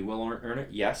assumption that we will earn it?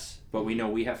 Yes, but we know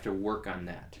we have to work on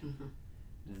that.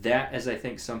 That is, I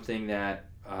think, something that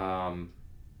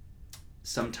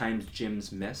sometimes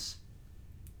gyms miss.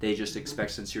 They just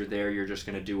expect, since you're there, you're just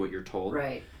going to do what you're told.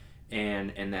 Right.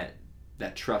 And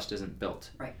that trust isn't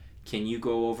built. Right. Can you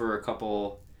go over a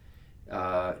couple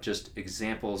just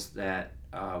examples that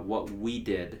what we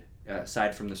did,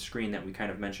 aside from the screen that we kind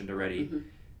of mentioned already,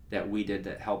 that we did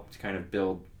that helped kind of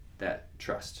build that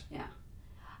trust? Yeah.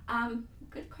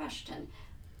 Good question.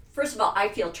 First of all, I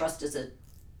feel trust is a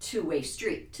two-way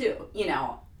street too. You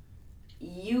know,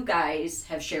 you guys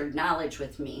have shared knowledge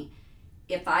with me.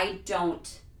 If I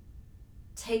don't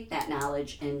take that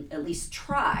knowledge and at least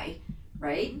try,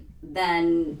 right,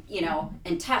 then, you know,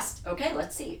 and test, okay,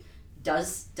 let's see.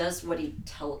 Does what he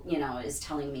is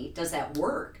telling me, does that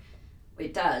work?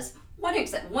 It does.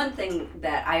 One thing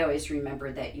that I always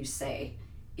remember that you say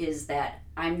is that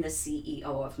I'm the CEO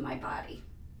of my body.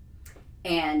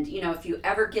 And, you know, if you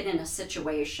ever get in a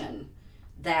situation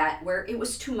where it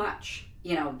was too much,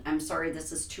 you know, I'm sorry,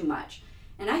 this is too much.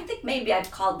 And I think maybe I've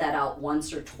called that out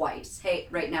once or twice. Hey,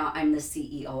 right now I'm the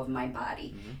CEO of my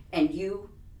body. And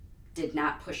you did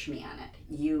not push me on it.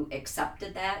 You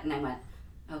accepted that, and I went,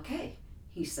 okay,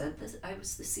 he said this, I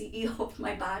was the CEO of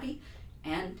my body,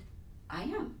 and I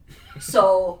am.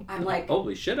 So I'm like,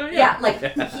 holy shit, I am. Yeah, like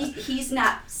he's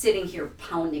not sitting here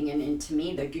pounding it into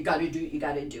me that you got to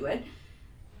do it.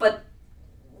 But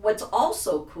what's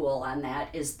also cool on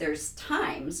that is there's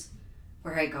times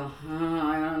where I go,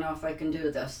 I don't know if I can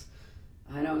do this.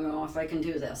 I don't know if I can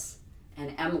do this.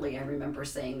 And Emily, I remember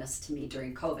saying this to me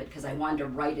during COVID because I wanted to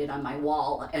write it on my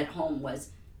wall at home, was,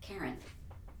 Karen,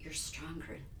 you're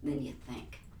stronger than you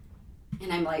think.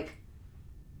 And I'm like,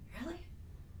 really?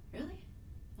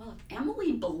 Well, if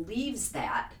Emily believes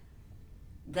that,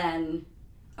 then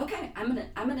okay, I'm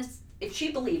gonna. If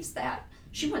she believes that,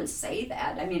 she wouldn't say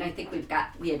that. I mean, I think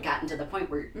we had gotten to the point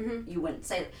where you wouldn't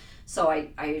say that. So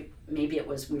I maybe it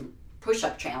was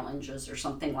push-up challenges or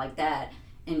something like that,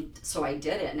 and so I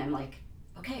did it, and I'm like,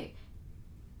 okay.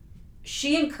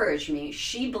 She encouraged me.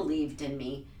 She believed in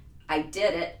me. I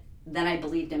did it. Then I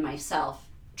believed in myself.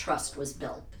 Trust was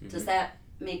built. Does that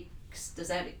make weeks. Does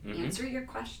that answer your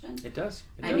question? It does.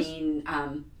 I mean,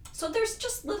 so there's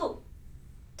just little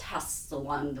tests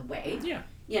along the way. Yeah.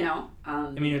 You know. I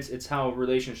mean, it's how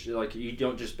relationship, like, you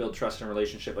don't just build trust in a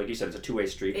relationship. Like you said, it's a two-way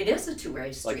street. It is a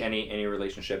two-way street. Like any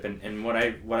relationship. And what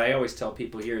I always tell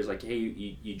people here is like, hey,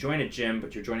 you join a gym,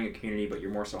 but you're joining a community, but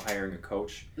you're more so hiring a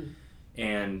coach.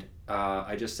 And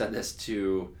I just said this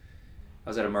I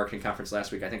was at a marketing conference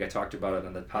last week. I think I talked about it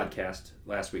on the podcast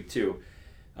last week too.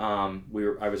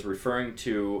 I was referring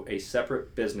to a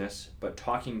separate business, but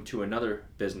talking to another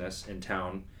business in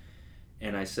town,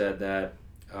 and I said that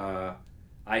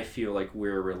I feel like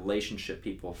we're relationship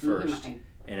people first,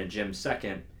 and a gym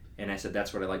second. And I said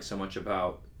that's what I like so much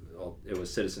about. Well, it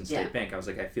was Citizen State Bank. I was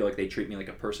like, I feel like they treat me like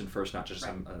a person first, not just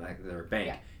like they're a bank.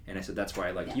 Yeah. And I said that's why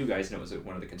I like you guys. And it was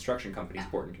one of the construction companies,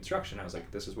 Portland Construction. I was like,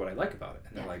 this is what I like about it.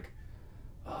 And they're like,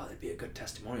 oh, that'd be a good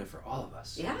testimonial for all of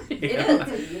us. Yeah, it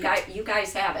is. You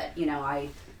guys have it. You know, I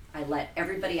let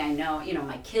everybody I know, you know,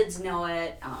 my kids know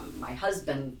it. My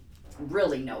husband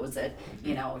really knows it.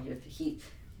 You know,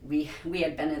 we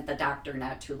had been at the doctor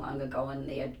not too long ago, and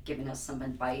they had given us some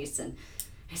advice, and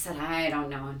I said, I don't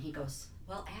know, and he goes,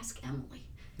 well, ask Emily.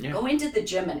 Yeah. Go into the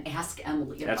gym and ask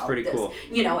Emily about this. That's pretty cool.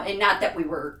 You know, and not that we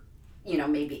were, you know,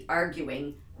 maybe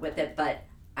arguing with it, but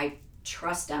I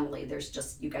trust Emily. There's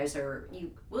just, you guys are,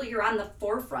 you're on the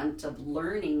forefront of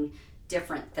learning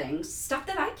different things, stuff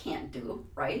that I can't do,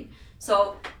 right?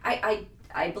 So I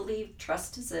believe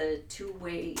trust is a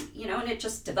two-way, you know, and it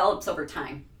just develops over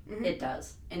time. It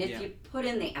does. And if you put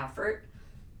in the effort,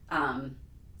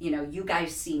 you know, you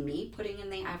guys see me putting in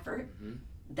the effort,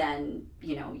 then,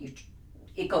 you know,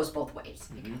 it goes both ways,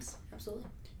 I guess. Absolutely.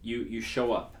 You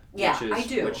show up. Yeah, I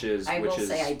do. I will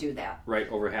say I do that. Right,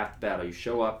 over half the battle. You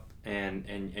show up and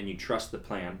you trust the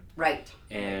plan. Right.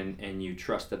 And you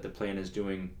trust that the plan is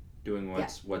doing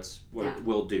what it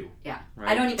will do. Yeah. Right?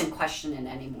 I don't even question it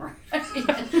anymore.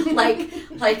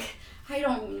 like I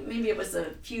don't, maybe it was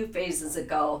a few phases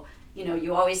ago, you know,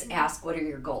 you always ask, what are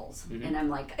your goals? And I'm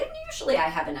like, and usually I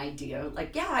have an idea,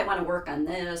 like, yeah, I want to work on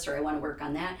this or I want to work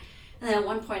on that. And then at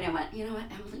one point I went, you know what,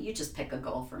 Emily, you just pick a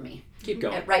goal for me. Keep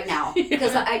going. Right now.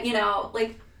 Because I, you know,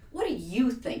 like, what do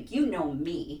you think? You know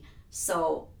me.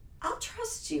 So I'll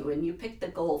trust you and you pick the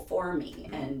goal for me.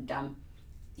 And,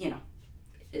 you know,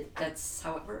 that's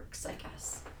how it works, I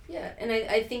guess. Yeah, and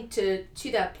I think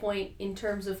to that point, in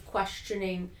terms of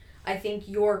questioning, I think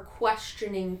your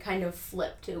questioning kind of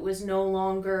flipped. It was no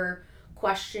longer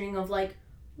questioning of like,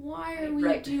 why are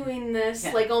we doing this?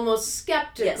 Yeah. Like almost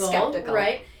skeptical,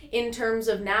 right? In terms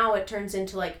of now it turns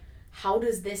into like, how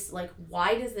does this, like,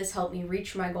 why does this help me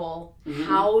reach my goal?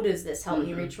 How does this help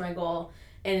me reach my goal?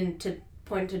 And to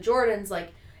point to Jordan's,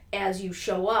 like, as you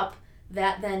show up,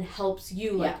 that then helps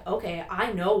you, like, okay,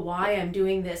 I know why I'm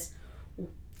doing this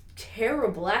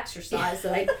terrible exercise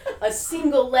that a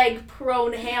single leg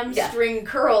prone hamstring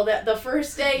curl that the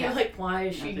first day you're like, why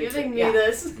is she giving me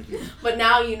this? But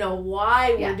now you know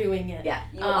why we're doing it. Yeah,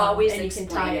 you always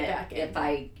explain it back if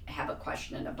I have a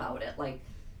question about it. Like,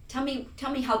 tell me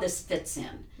how this fits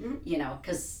in, you know,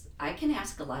 because I can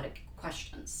ask a lot of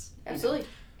questions. Absolutely.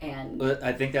 And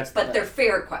I think that's, but they're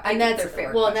fair questions. They're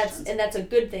fair questions. And that's a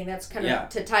good thing. That's kind of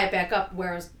to tie it back up.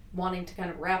 Where I was wanting to kind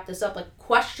of wrap this up, like,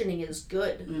 questioning is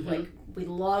good. Like, we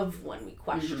love when we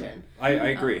question. I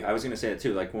agree. I was going to say that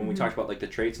too. Like, when we talked about like the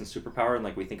traits and superpower, and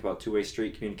like we think about two-way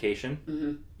street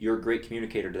communication, you're a great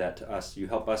communicator to us. You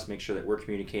help us make sure that we're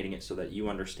communicating it so that you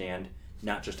understand,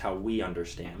 not just how we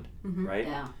understand, right?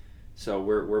 Yeah. So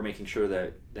we're making sure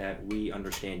that we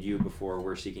understand you before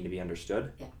we're seeking to be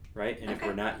understood. Yeah. Right? And if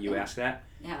we're not, you ask that.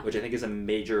 Yeah. Which I think is a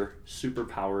major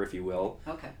superpower, if you will.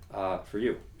 Okay. For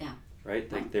you. Yeah. Right?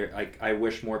 Like I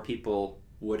wish more people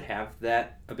would have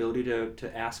that ability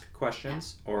to ask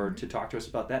questions or to talk to us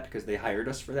about that, because they hired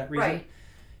us for that reason. Right.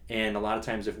 And a lot of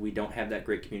times if we don't have that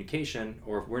great communication,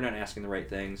 or if we're not asking the right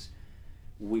things,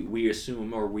 we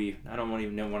assume, or I don't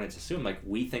even want to assume, like,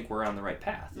 we think we're on the right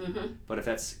path. But if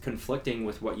that's conflicting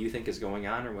with what you think is going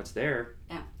on or what's there.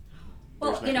 Yeah.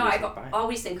 Well, you know, I've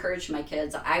always encouraged my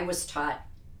kids. I was taught,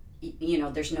 you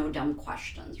know, there's no dumb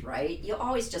questions, right? You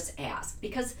always just ask,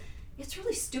 because it's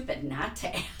really stupid not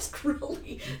to ask,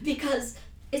 really, because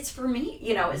it's for me,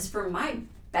 you know, it's for my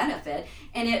benefit.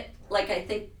 And it, like, I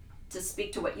think, to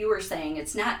speak to what you were saying,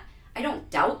 it's not, I don't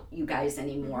doubt you guys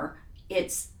anymore.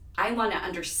 It's, I want to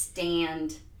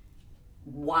understand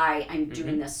why I'm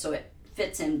doing this so it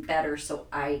fits in better, so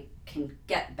I can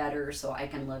get better, so I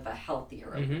can live a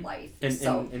healthier life.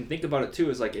 And think about it too,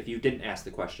 is like, if you didn't ask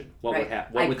the question, what would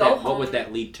happen? What would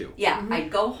that lead to? Yeah, I'd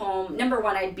go home. Number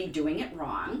one, I'd be doing it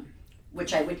wrong,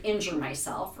 which I would injure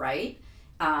myself, right?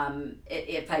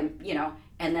 If I'm, you know,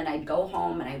 and then I'd go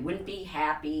home and I wouldn't be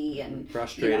happy and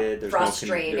frustrated. There's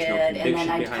no and then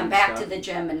I'd come back to the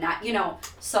gym and not,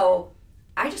 so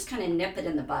I just kind of nip it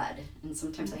in the bud, and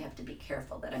sometimes I have to be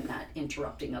careful that I'm not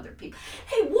interrupting other people.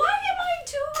 Hey, why am I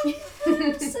doing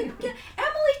this?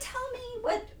 Emily, tell me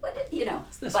what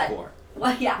What's this for?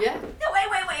 Well, yeah. No,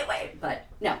 wait. But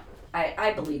no,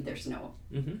 I believe there's no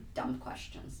dumb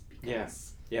questions.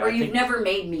 Because, or you've never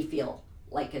made me feel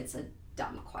like it's a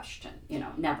dumb question,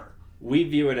 never. We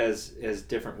view it as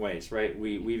different ways, right?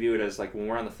 We view it as like when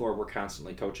we're on the floor, we're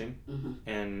constantly coaching,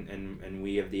 and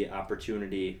we have the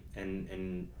opportunity,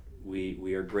 and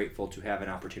we are grateful to have an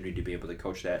opportunity to be able to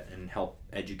coach that and help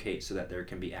educate so that there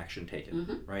can be action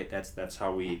taken, right? That's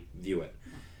how we view it.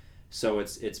 So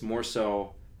it's more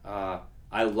so.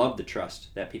 I love the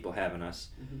trust that people have in us,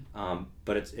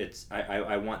 but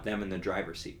I want them in the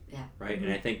driver's seat, right?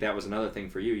 And I think that was another thing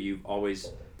for you. You've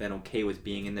always been okay with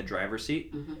being in the driver's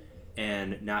seat.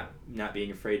 And not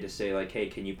being afraid to say like, hey,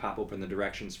 can you pop open the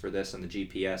directions for this on the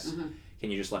GPS?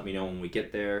 Can you just let me know when we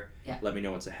get there? Let me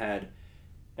know what's ahead.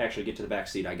 Actually, get to the back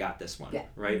seat. I got this one,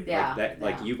 right? Like that.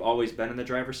 Like you've always been in the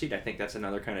driver's seat. I think that's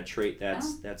another kind of trait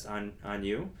that's on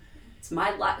you. It's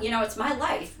my life. It's my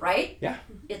life, right? Yeah.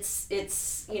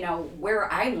 It's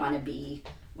where I want to be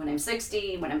when I'm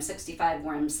 60, when I'm 65,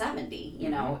 where I'm 70.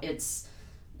 It's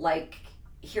like.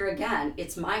 Here again,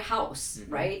 it's my house,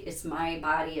 right? It's my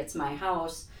body, it's my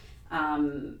house.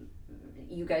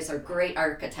 You guys are great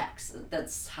architects.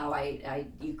 That's how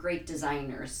you great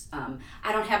designers.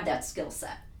 I don't have that skill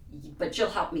set, but you'll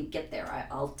help me get there.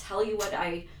 I'll tell you what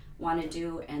I want to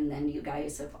do, and then you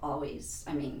guys have always,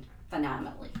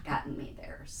 phenomenally gotten me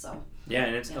there. So yeah,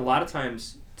 and it's a lot of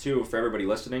times too, for everybody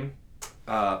listening,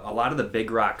 a lot of the big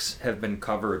rocks have been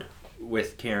covered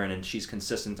with Karen, and she's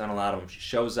consistent on a lot of them. She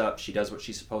shows up, she does what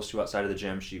she's supposed to outside of the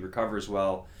gym, she recovers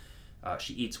well,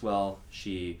 she eats well,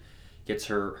 she gets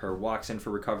her walks in for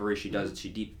recovery, she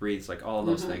deep breathes, like all of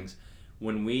those things.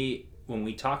 When we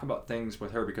talk about things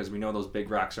with her, because we know those big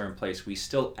rocks are in place, we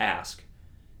still ask,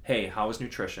 hey, how is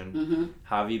nutrition?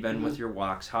 How have you been with your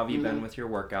walks? How have you been with your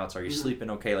workouts? Are you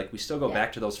sleeping okay? Like we still go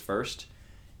back to those first,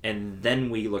 and then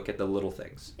we look at the little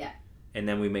things. Yeah. And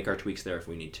then we make our tweaks there if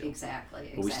we need to.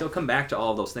 Exactly. But we still come back to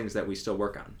all of those things that we still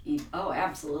work on. Oh,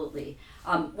 absolutely.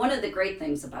 One of the great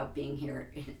things about being here,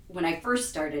 when I first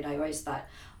started, I always thought,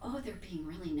 oh, they're being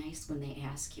really nice when they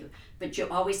ask you. But you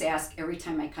always ask every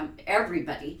time I come,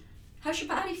 everybody, how's your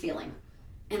body feeling?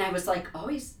 And I was like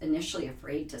always initially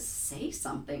afraid to say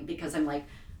something because I'm like,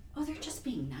 oh, they're just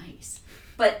being nice.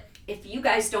 But if you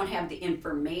guys don't have the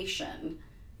information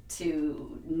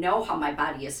to know how my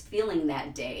body is feeling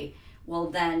that day,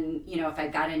 well then, if I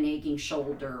got a nagging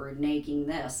shoulder or nagging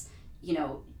this,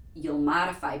 you'll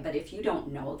modify. But if you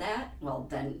don't know that, well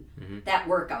then that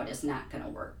workout is not going to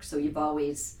work. So you've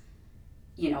always,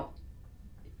 I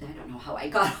don't know how I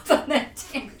got off on that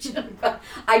tangent, but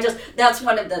that's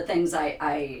one of the things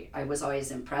I was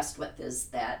always impressed with, is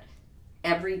that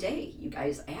every day you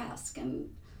guys ask,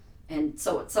 and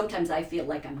so sometimes I feel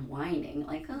like I'm whining,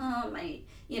 like, oh, my,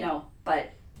 but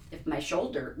if my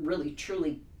shoulder really,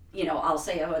 truly, I'll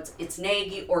say, oh, it's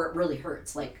naggy, or it really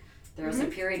hurts. Like, there was a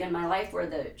period in my life where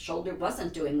the shoulder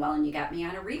wasn't doing well, and you got me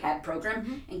on a rehab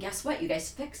program, and guess what? You guys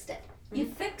fixed it. You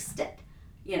fixed it.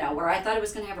 Where I thought I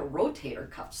was going to have a rotator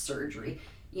cuff surgery,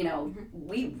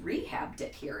 we rehabbed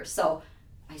it here. So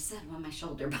I said, well, my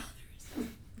shoulder bothers.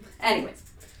 Anyways,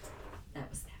 that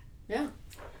was that. Yeah.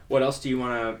 What else do you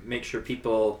want to make sure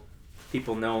people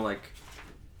know, like,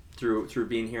 through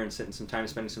being here and spending some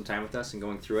time with us and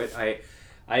going through it?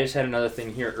 I just had another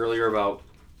thing here earlier about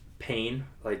pain.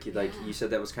 Like you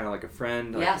said, that was kind of like a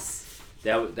friend. Like, yes.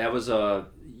 That was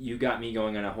you got me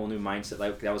going on a whole new mindset.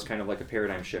 Like that was kind of like a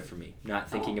paradigm shift for me. Not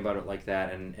thinking about it like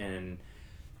that, and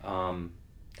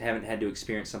haven't had to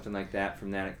experience something like that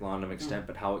from that long of an extent,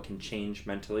 but how it can change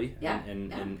mentally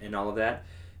and all of that.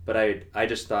 But I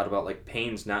just thought about, like,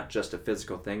 pain's not just a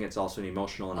physical thing, it's also an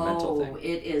emotional and a mental thing. Oh,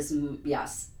 it is,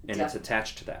 yes. And it's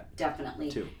attached to that.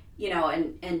 Definitely. Too.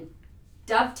 And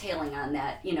dovetailing on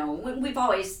that, we've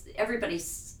always,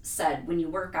 everybody's said, when you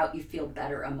work out, you feel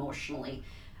better emotionally.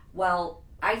 Well,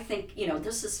 I think,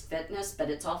 this is fitness,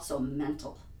 but it's also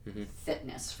mental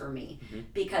fitness for me.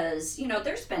 Because,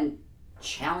 there's been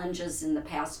challenges in the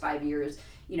past 5 years,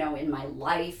 in my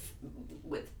life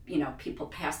with, people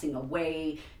passing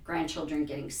away, grandchildren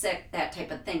getting sick, that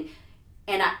type of thing.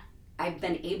 And I've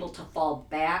been able to fall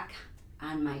back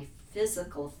on my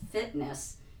physical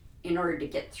fitness in order to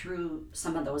get through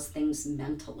some of those things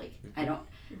mentally. I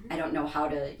don't know how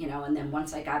to, and then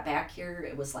once I got back here,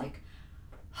 it was like,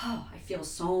 oh, I feel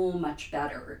so much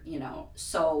better,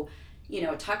 So,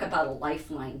 talk about a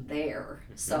lifeline there.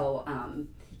 So,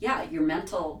 your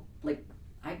mental, like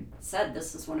I said,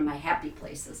 this is one of my happy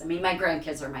places. I mean, my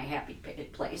grandkids are my happy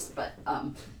place, but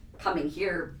coming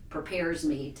here prepares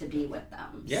me to be with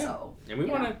them. Yeah, so, and we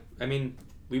want to,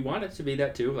 we want it to be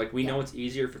that too. Like, we know it's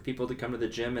easier for people to come to the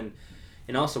gym,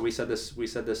 and also we said this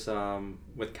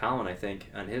with Colin, I think,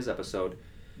 on his episode.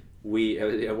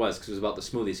 It was because it was about the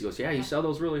smoothies. He goes, yeah, you sell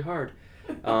those really hard.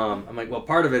 I'm like, well,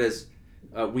 part of it is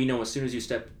we know as soon as you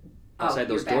step outside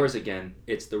those doors again,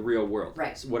 it's the real world.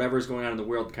 Right. So whatever's going on in the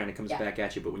world kind of comes back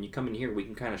at you. But when you come in here, we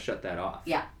can kind of shut that off.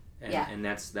 Yeah. And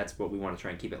that's what we want to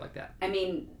try and keep it like that. I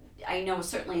mean, I know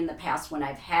certainly in the past when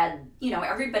I've had,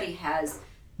 everybody has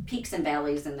peaks and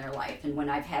valleys in their life. And when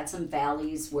I've had some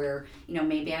valleys where,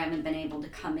 maybe I haven't been able to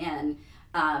come in,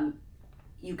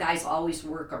 you guys always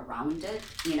work around it,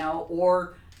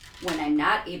 or when I'm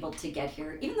not able to get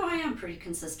here, even though I am pretty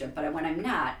consistent, but when I'm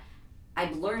not,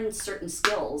 I've learned certain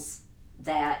skills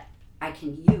that I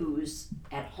can use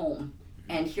at home.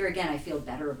 And here again, I feel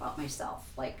better about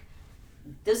myself. Like,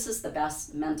 this is the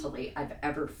best mentally I've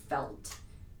ever felt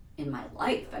in my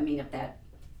life. I mean, if that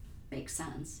makes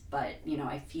sense, but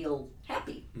I feel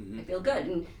happy. Mm-hmm. I feel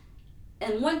good.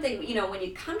 And one thing, when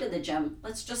you come to the gym,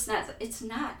 it's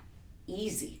not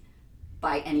easy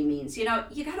by any means. You got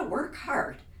to work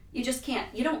hard. You just can't,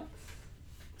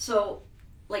 so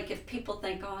like if people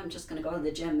think, oh, I'm just going to go to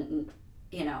the gym and,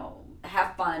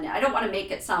 have fun. I don't want to make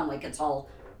it sound like it's all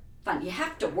fun. You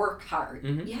have to work hard.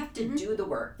 Mm-hmm. You have to do the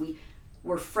work.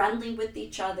 We're friendly with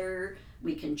each other.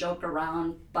 We can joke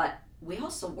around, but we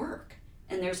also work.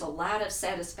 And there's a lot of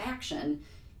satisfaction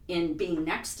in being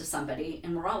next to somebody,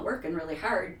 and we're all working really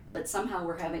hard, but somehow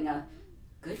we're having a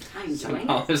good time doing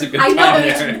it. There's a good I know, time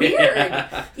it's there.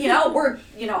 weird.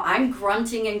 I'm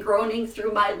grunting and groaning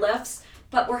through my lifts,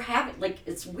 but we're having,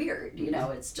 it's weird,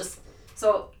 it's just,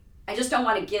 so I just don't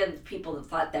want to give people the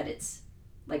thought that it's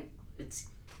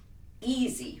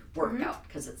easy workout,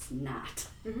 because it's not.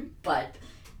 Mm-hmm. But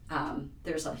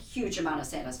there's a huge amount of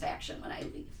satisfaction when I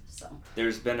leave. So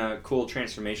there's been a cool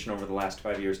transformation over the last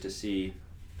 5 years to see,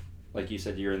 like you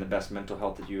said, you're in the best mental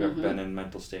health that you've ever been in,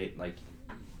 mental state. Like,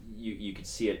 you could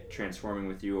see it transforming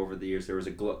with you over the years. There was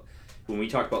a glow. When we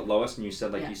talked about Lois, and you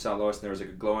said you saw Lois and there was a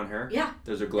glow on her. Yeah.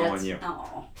 There's a glow on you.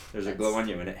 There's a glow on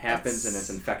you, and it happens, and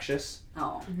it's infectious.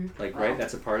 Right?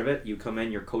 That's a part of it. You come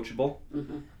in, you're coachable,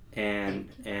 and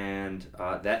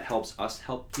that helps us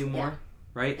help you more,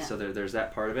 right? Yeah. So there's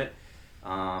that part of it.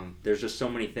 There's just so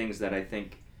many things that I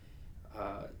think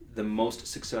the most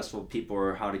successful people,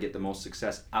 or how to get the most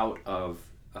success out of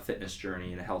a fitness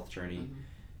journey and a health journey,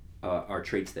 are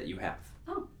traits that you have.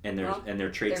 And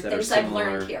they're traits that are similar.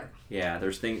 I've learned here. Yeah,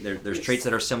 there's traits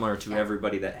that are similar to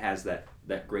everybody that has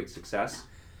that great success.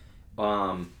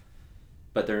 But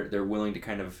they're willing to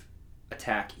kind of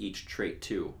attack each trait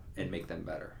too and make them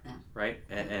better. Yeah. Right?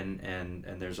 And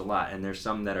there's a lot, and there's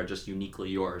some that are just uniquely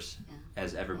yours,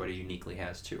 as everybody uniquely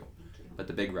has too. But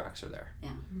the big rocks are there. Yeah.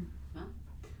 Well,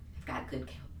 I've got good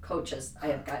coaches. I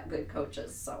have got good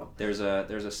coaches. So there's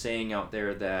a saying out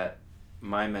there that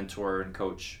my mentor and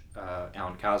coach,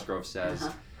 Alan Cosgrove, says,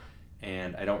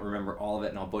 and I don't remember all of it,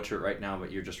 and I'll butcher it right now,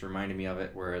 but you're just reminding me of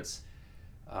it, where it's,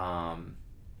 I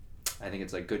think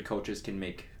it's like, good coaches can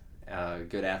make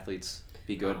good athletes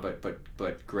be good,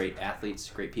 but great athletes,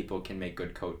 great people can make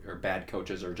good or bad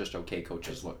coaches, or just okay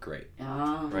coaches look great.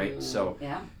 Right? So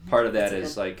part of that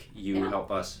is you help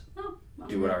us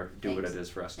do what it is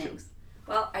for us too.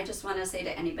 Well, I just want to say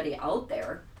to anybody out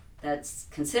there that's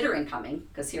considering coming,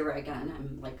 because here again,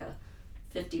 I'm like a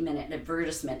 50-minute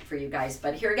advertisement for you guys,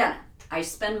 but here again, I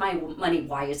spend my money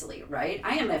wisely, right?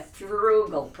 I am a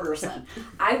frugal person.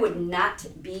 I would not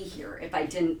be here if I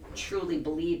didn't truly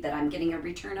believe that I'm getting a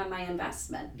return on my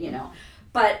investment,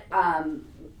 But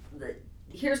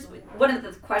here's one of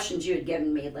the questions you had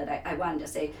given me that I wanted to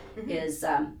say is,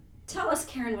 tell us,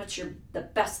 Karen, what's the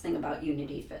best thing about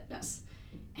Unity Fitness?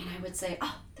 And I would say,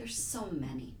 there's so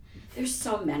many. There's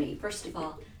so many. First of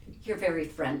all, you're very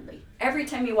friendly. Every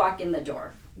time you walk in the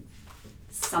door,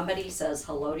 somebody says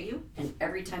hello to you, and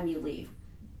every time you leave,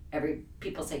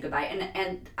 people say goodbye.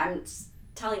 And I'm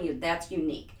telling you, that's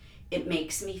unique. It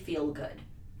makes me feel good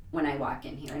when I walk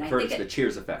in here. And First, I think the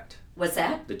cheers effect. What's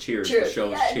that? The cheers. The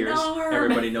show's cheers. Norm.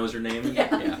 Everybody knows your name.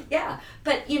 Yeah.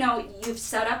 But you've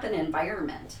set up an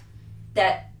environment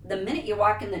that the minute you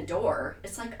walk in the door,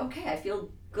 it's like, okay, I feel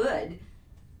good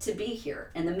to be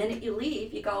here. And the minute you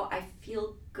leave, you go, I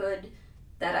feel good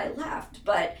that I left.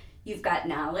 But you've got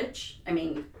knowledge. I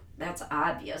mean, that's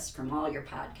obvious from all your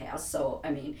podcasts. So, I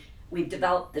mean, we've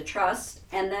developed the trust.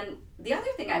 And then the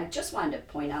other thing I just wanted to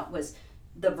point out was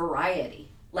the variety.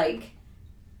 Like,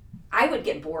 I would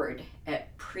get bored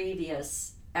at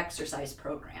previous exercise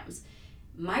programs.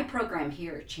 My program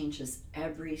here changes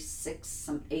every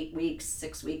 8 weeks,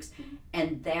 6 weeks,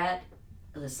 and that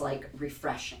is like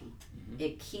refreshing.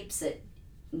 It keeps it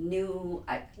new.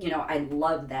 I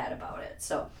love that about it.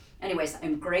 So anyways,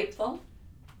 I'm grateful.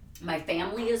 My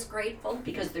family is grateful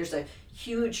because there's a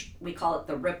huge, we call it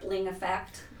the rippling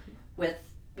effect with,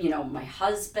 my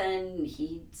husband.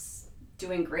 He's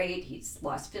doing great. He's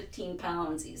lost 15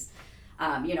 pounds. He's,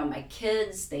 my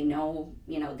kids, they know,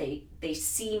 they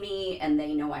see me and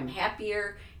they know I'm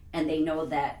happier, and they know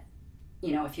that,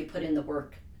 if you put in the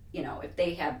work, if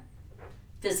they have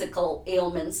physical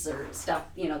ailments or stuff,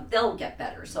 they'll get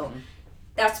better. So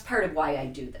that's part of why I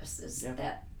do this, is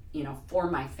that, for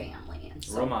my family. And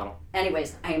so, role model.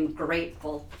 Anyways, I am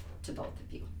grateful to both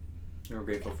of you. We're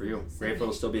grateful for you. Grateful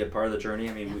to still be a part of the journey.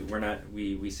 I mean, we're not,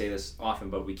 we say this often,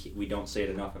 but we don't say it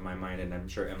enough in my mind, and I'm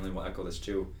sure Emily will echo this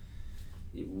too.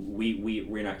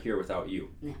 We're not here without you.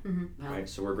 Yeah. Right?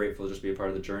 So we're grateful to just be a part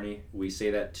of the journey. We say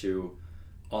that to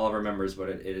all of our members, but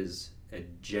it is a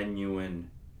genuine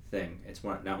thing. It's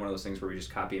not one of those things where we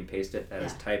just copy and paste it. That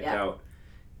is typed out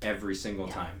every single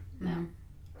time. No.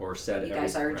 Or said. You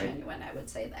guys are genuine, I would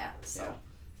say that. So,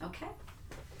 okay.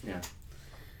 Yeah.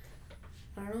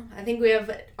 I don't know. I think we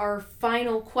have our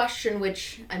final question,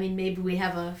 which, maybe we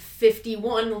have a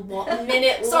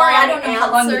 51-minute Sorry, I don't know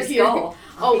how long these go.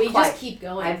 We just keep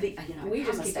going. We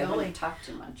just keep going. Talk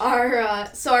too much.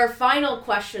 Our final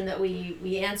question that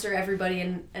we answer everybody,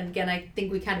 and again, I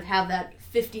think we kind of have that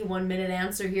 51-minute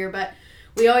answer here, but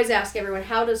we always ask everyone,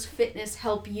 how does fitness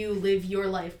help you live your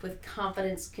life with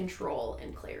confidence, control,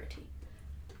 and clarity?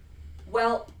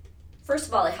 Well, first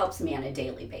of all, it helps me on a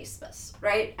daily basis,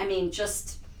 right?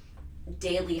 Just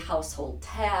daily household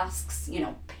tasks,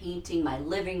 painting my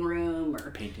living room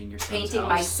or painting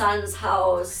my son's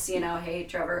house, hey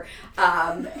Trevor,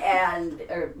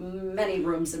 or many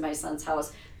rooms in my son's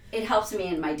house. It helps me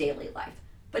in my daily life.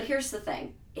 But here's the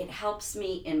thing, it helps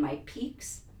me in my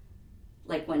peaks.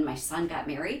 Like when my son got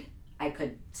married, I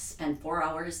could spend 4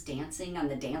 hours dancing on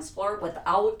the dance floor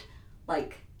without,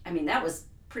 that was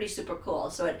pretty super cool.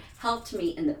 So it helped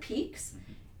me in the peaks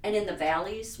and in the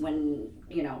valleys when,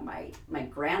 my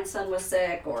grandson was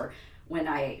sick, or when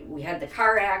we had the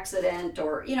car accident,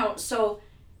 or, so,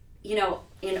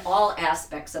 in all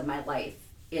aspects of my life,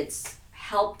 it's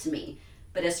helped me.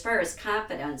 But as far as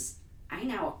confidence, I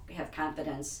now have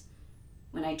confidence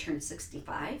when I turn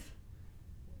 65.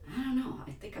 I don't know.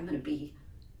 I think I'm going to be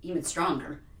even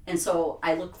stronger. And so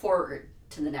I look forward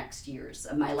to the next years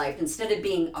of my life instead of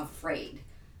being afraid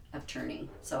of turning.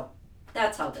 So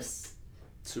that's how this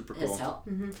super cool. has helped.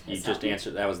 You just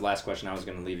answered, that was the last question I was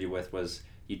going to leave you with, was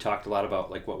you talked a lot about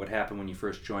what would happen when you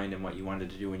first joined and what you wanted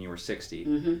to do when you were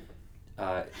 60.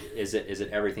 Is it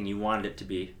everything you wanted it to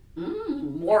be?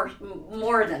 More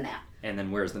than that. And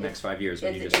then where's the next 5 years?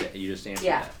 When you just answered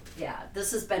that. Yeah.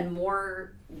 This has been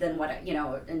more than what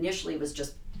initially was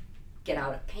just get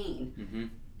out of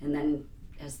pain, and then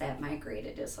as that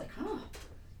migrated, it's like,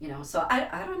 so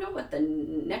I don't know what the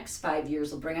next 5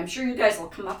 years will bring. I'm sure you guys will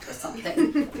come up with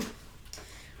something.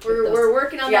 We're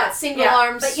working on that single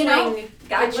arm swing.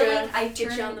 God willing, I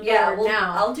turn on the board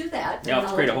now. I'll do that. Yeah,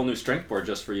 I'll create a whole new strength board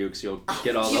just for you, because you'll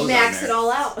get all those on there. Max it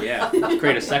all out. Yeah,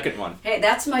 create a second one. Hey,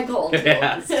 that's my goal too,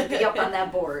 is to be up on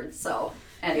that board. So,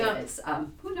 anyways,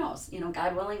 who knows?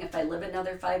 God willing, if I live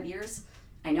another 5 years,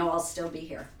 I know I'll still be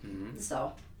here.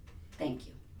 So, thank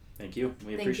you. Thank you.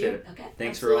 We appreciate it. Okay.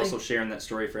 Thanks for also sharing that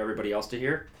story for everybody else to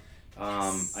hear.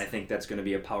 I think that's going to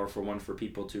be a powerful one for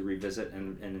people to revisit,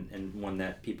 and one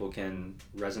that people can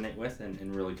resonate with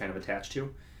and really kind of attach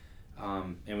to.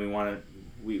 And we want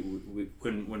to,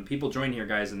 when people join here,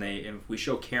 guys, and if we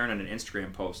show Karen on an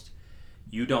Instagram post,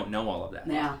 you don't know all of that.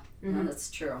 Yeah, no,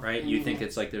 that's true. Right? You think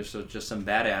it's like there's just some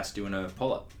badass doing a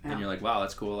pull-up, and you're like, wow,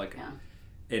 that's cool.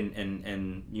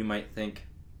 And you might think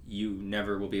you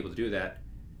never will be able to do that.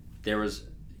 There was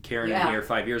Karen in here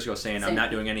 5 years ago saying, I'm not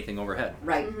doing anything overhead.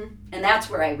 Right. And that's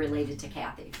where I related to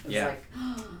Kathy. It was like,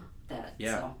 that.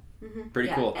 Yeah. So. Pretty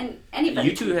cool. And anybody.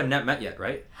 You two have not met yet,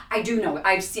 right? I do know.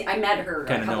 I met her a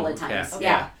couple of times.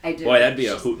 Yeah, I do. Boy, that'd be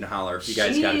a hoot and holler if you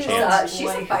guys got a chance. She's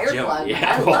a fireplug.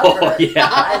 Yeah. I love her.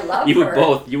 I love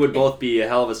her. You would both be a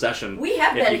hell of a session. We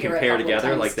have been if you here compare a couple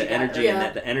together, of like the times energy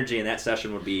and the energy in that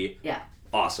session would be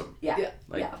awesome.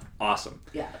 Awesome.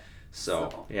 Yeah.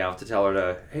 So I'll have to tell her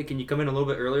to, hey, can you come in a little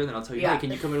bit earlier? Then I'll tell you, hey, can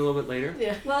you come in a little bit later?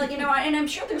 Yeah. Well, and I'm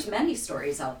sure there's many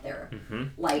stories out there.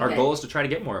 Our goal is to try to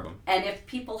get more of them. And if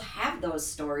people have those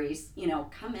stories,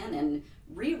 come in and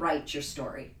rewrite your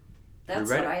story. That's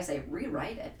what I say.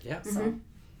 Rewrite it. Yeah. So.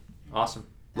 Awesome.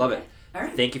 Love it. All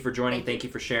right. Thank you for joining. Thank you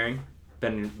for sharing.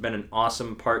 Been an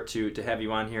awesome part to have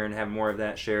you on here and have more of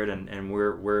that shared. And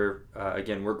we're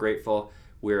again, we're grateful.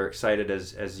 We're excited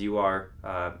as you are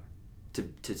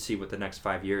to see what the next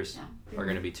 5 years are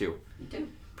going to be too. Me too.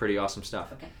 Pretty awesome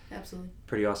stuff. Okay. Absolutely.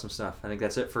 Pretty awesome stuff. I think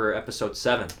that's it for episode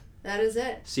 7. That is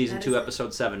it. Season 2,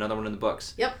 episode 7. Another one in the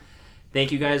books. Yep.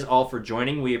 Thank you guys all for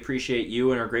joining. We appreciate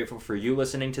you and are grateful for you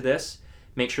listening to this.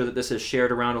 Make sure that this is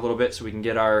shared around a little bit so we can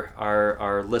get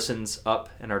our listens up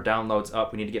and our downloads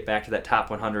up. We need to get back to that top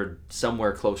 100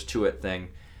 somewhere close to it thing.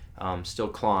 Still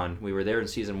clawing. We were there in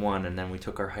season 1 and then we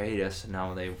took our hiatus and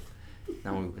now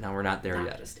we're not there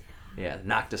yet. Yeah,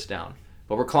 knocked us down.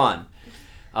 But we're clawing.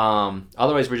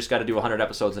 Otherwise, we just got to do 100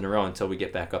 episodes in a row until we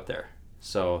get back up there.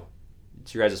 So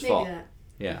it's your guys' fault.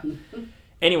 Yeah.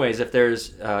 Anyways, if there's,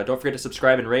 don't forget to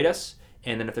subscribe and rate us.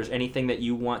 And then if there's anything that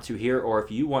you want to hear or if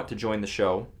you want to join the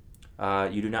show,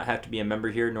 you do not have to be a member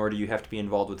here, nor do you have to be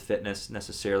involved with fitness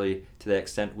necessarily to the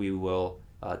extent we will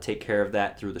take care of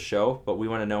that through the show. But we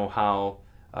want to know how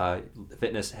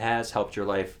fitness has helped your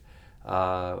life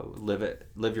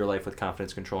live your life with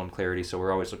confidence, control, and clarity. So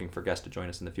we're always looking for guests to join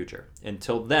us in the future.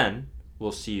 Until then,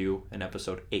 we'll see you in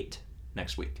episode 8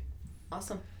 next week.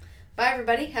 Awesome. Bye,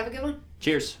 everybody. Have a good one.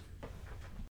 Cheers.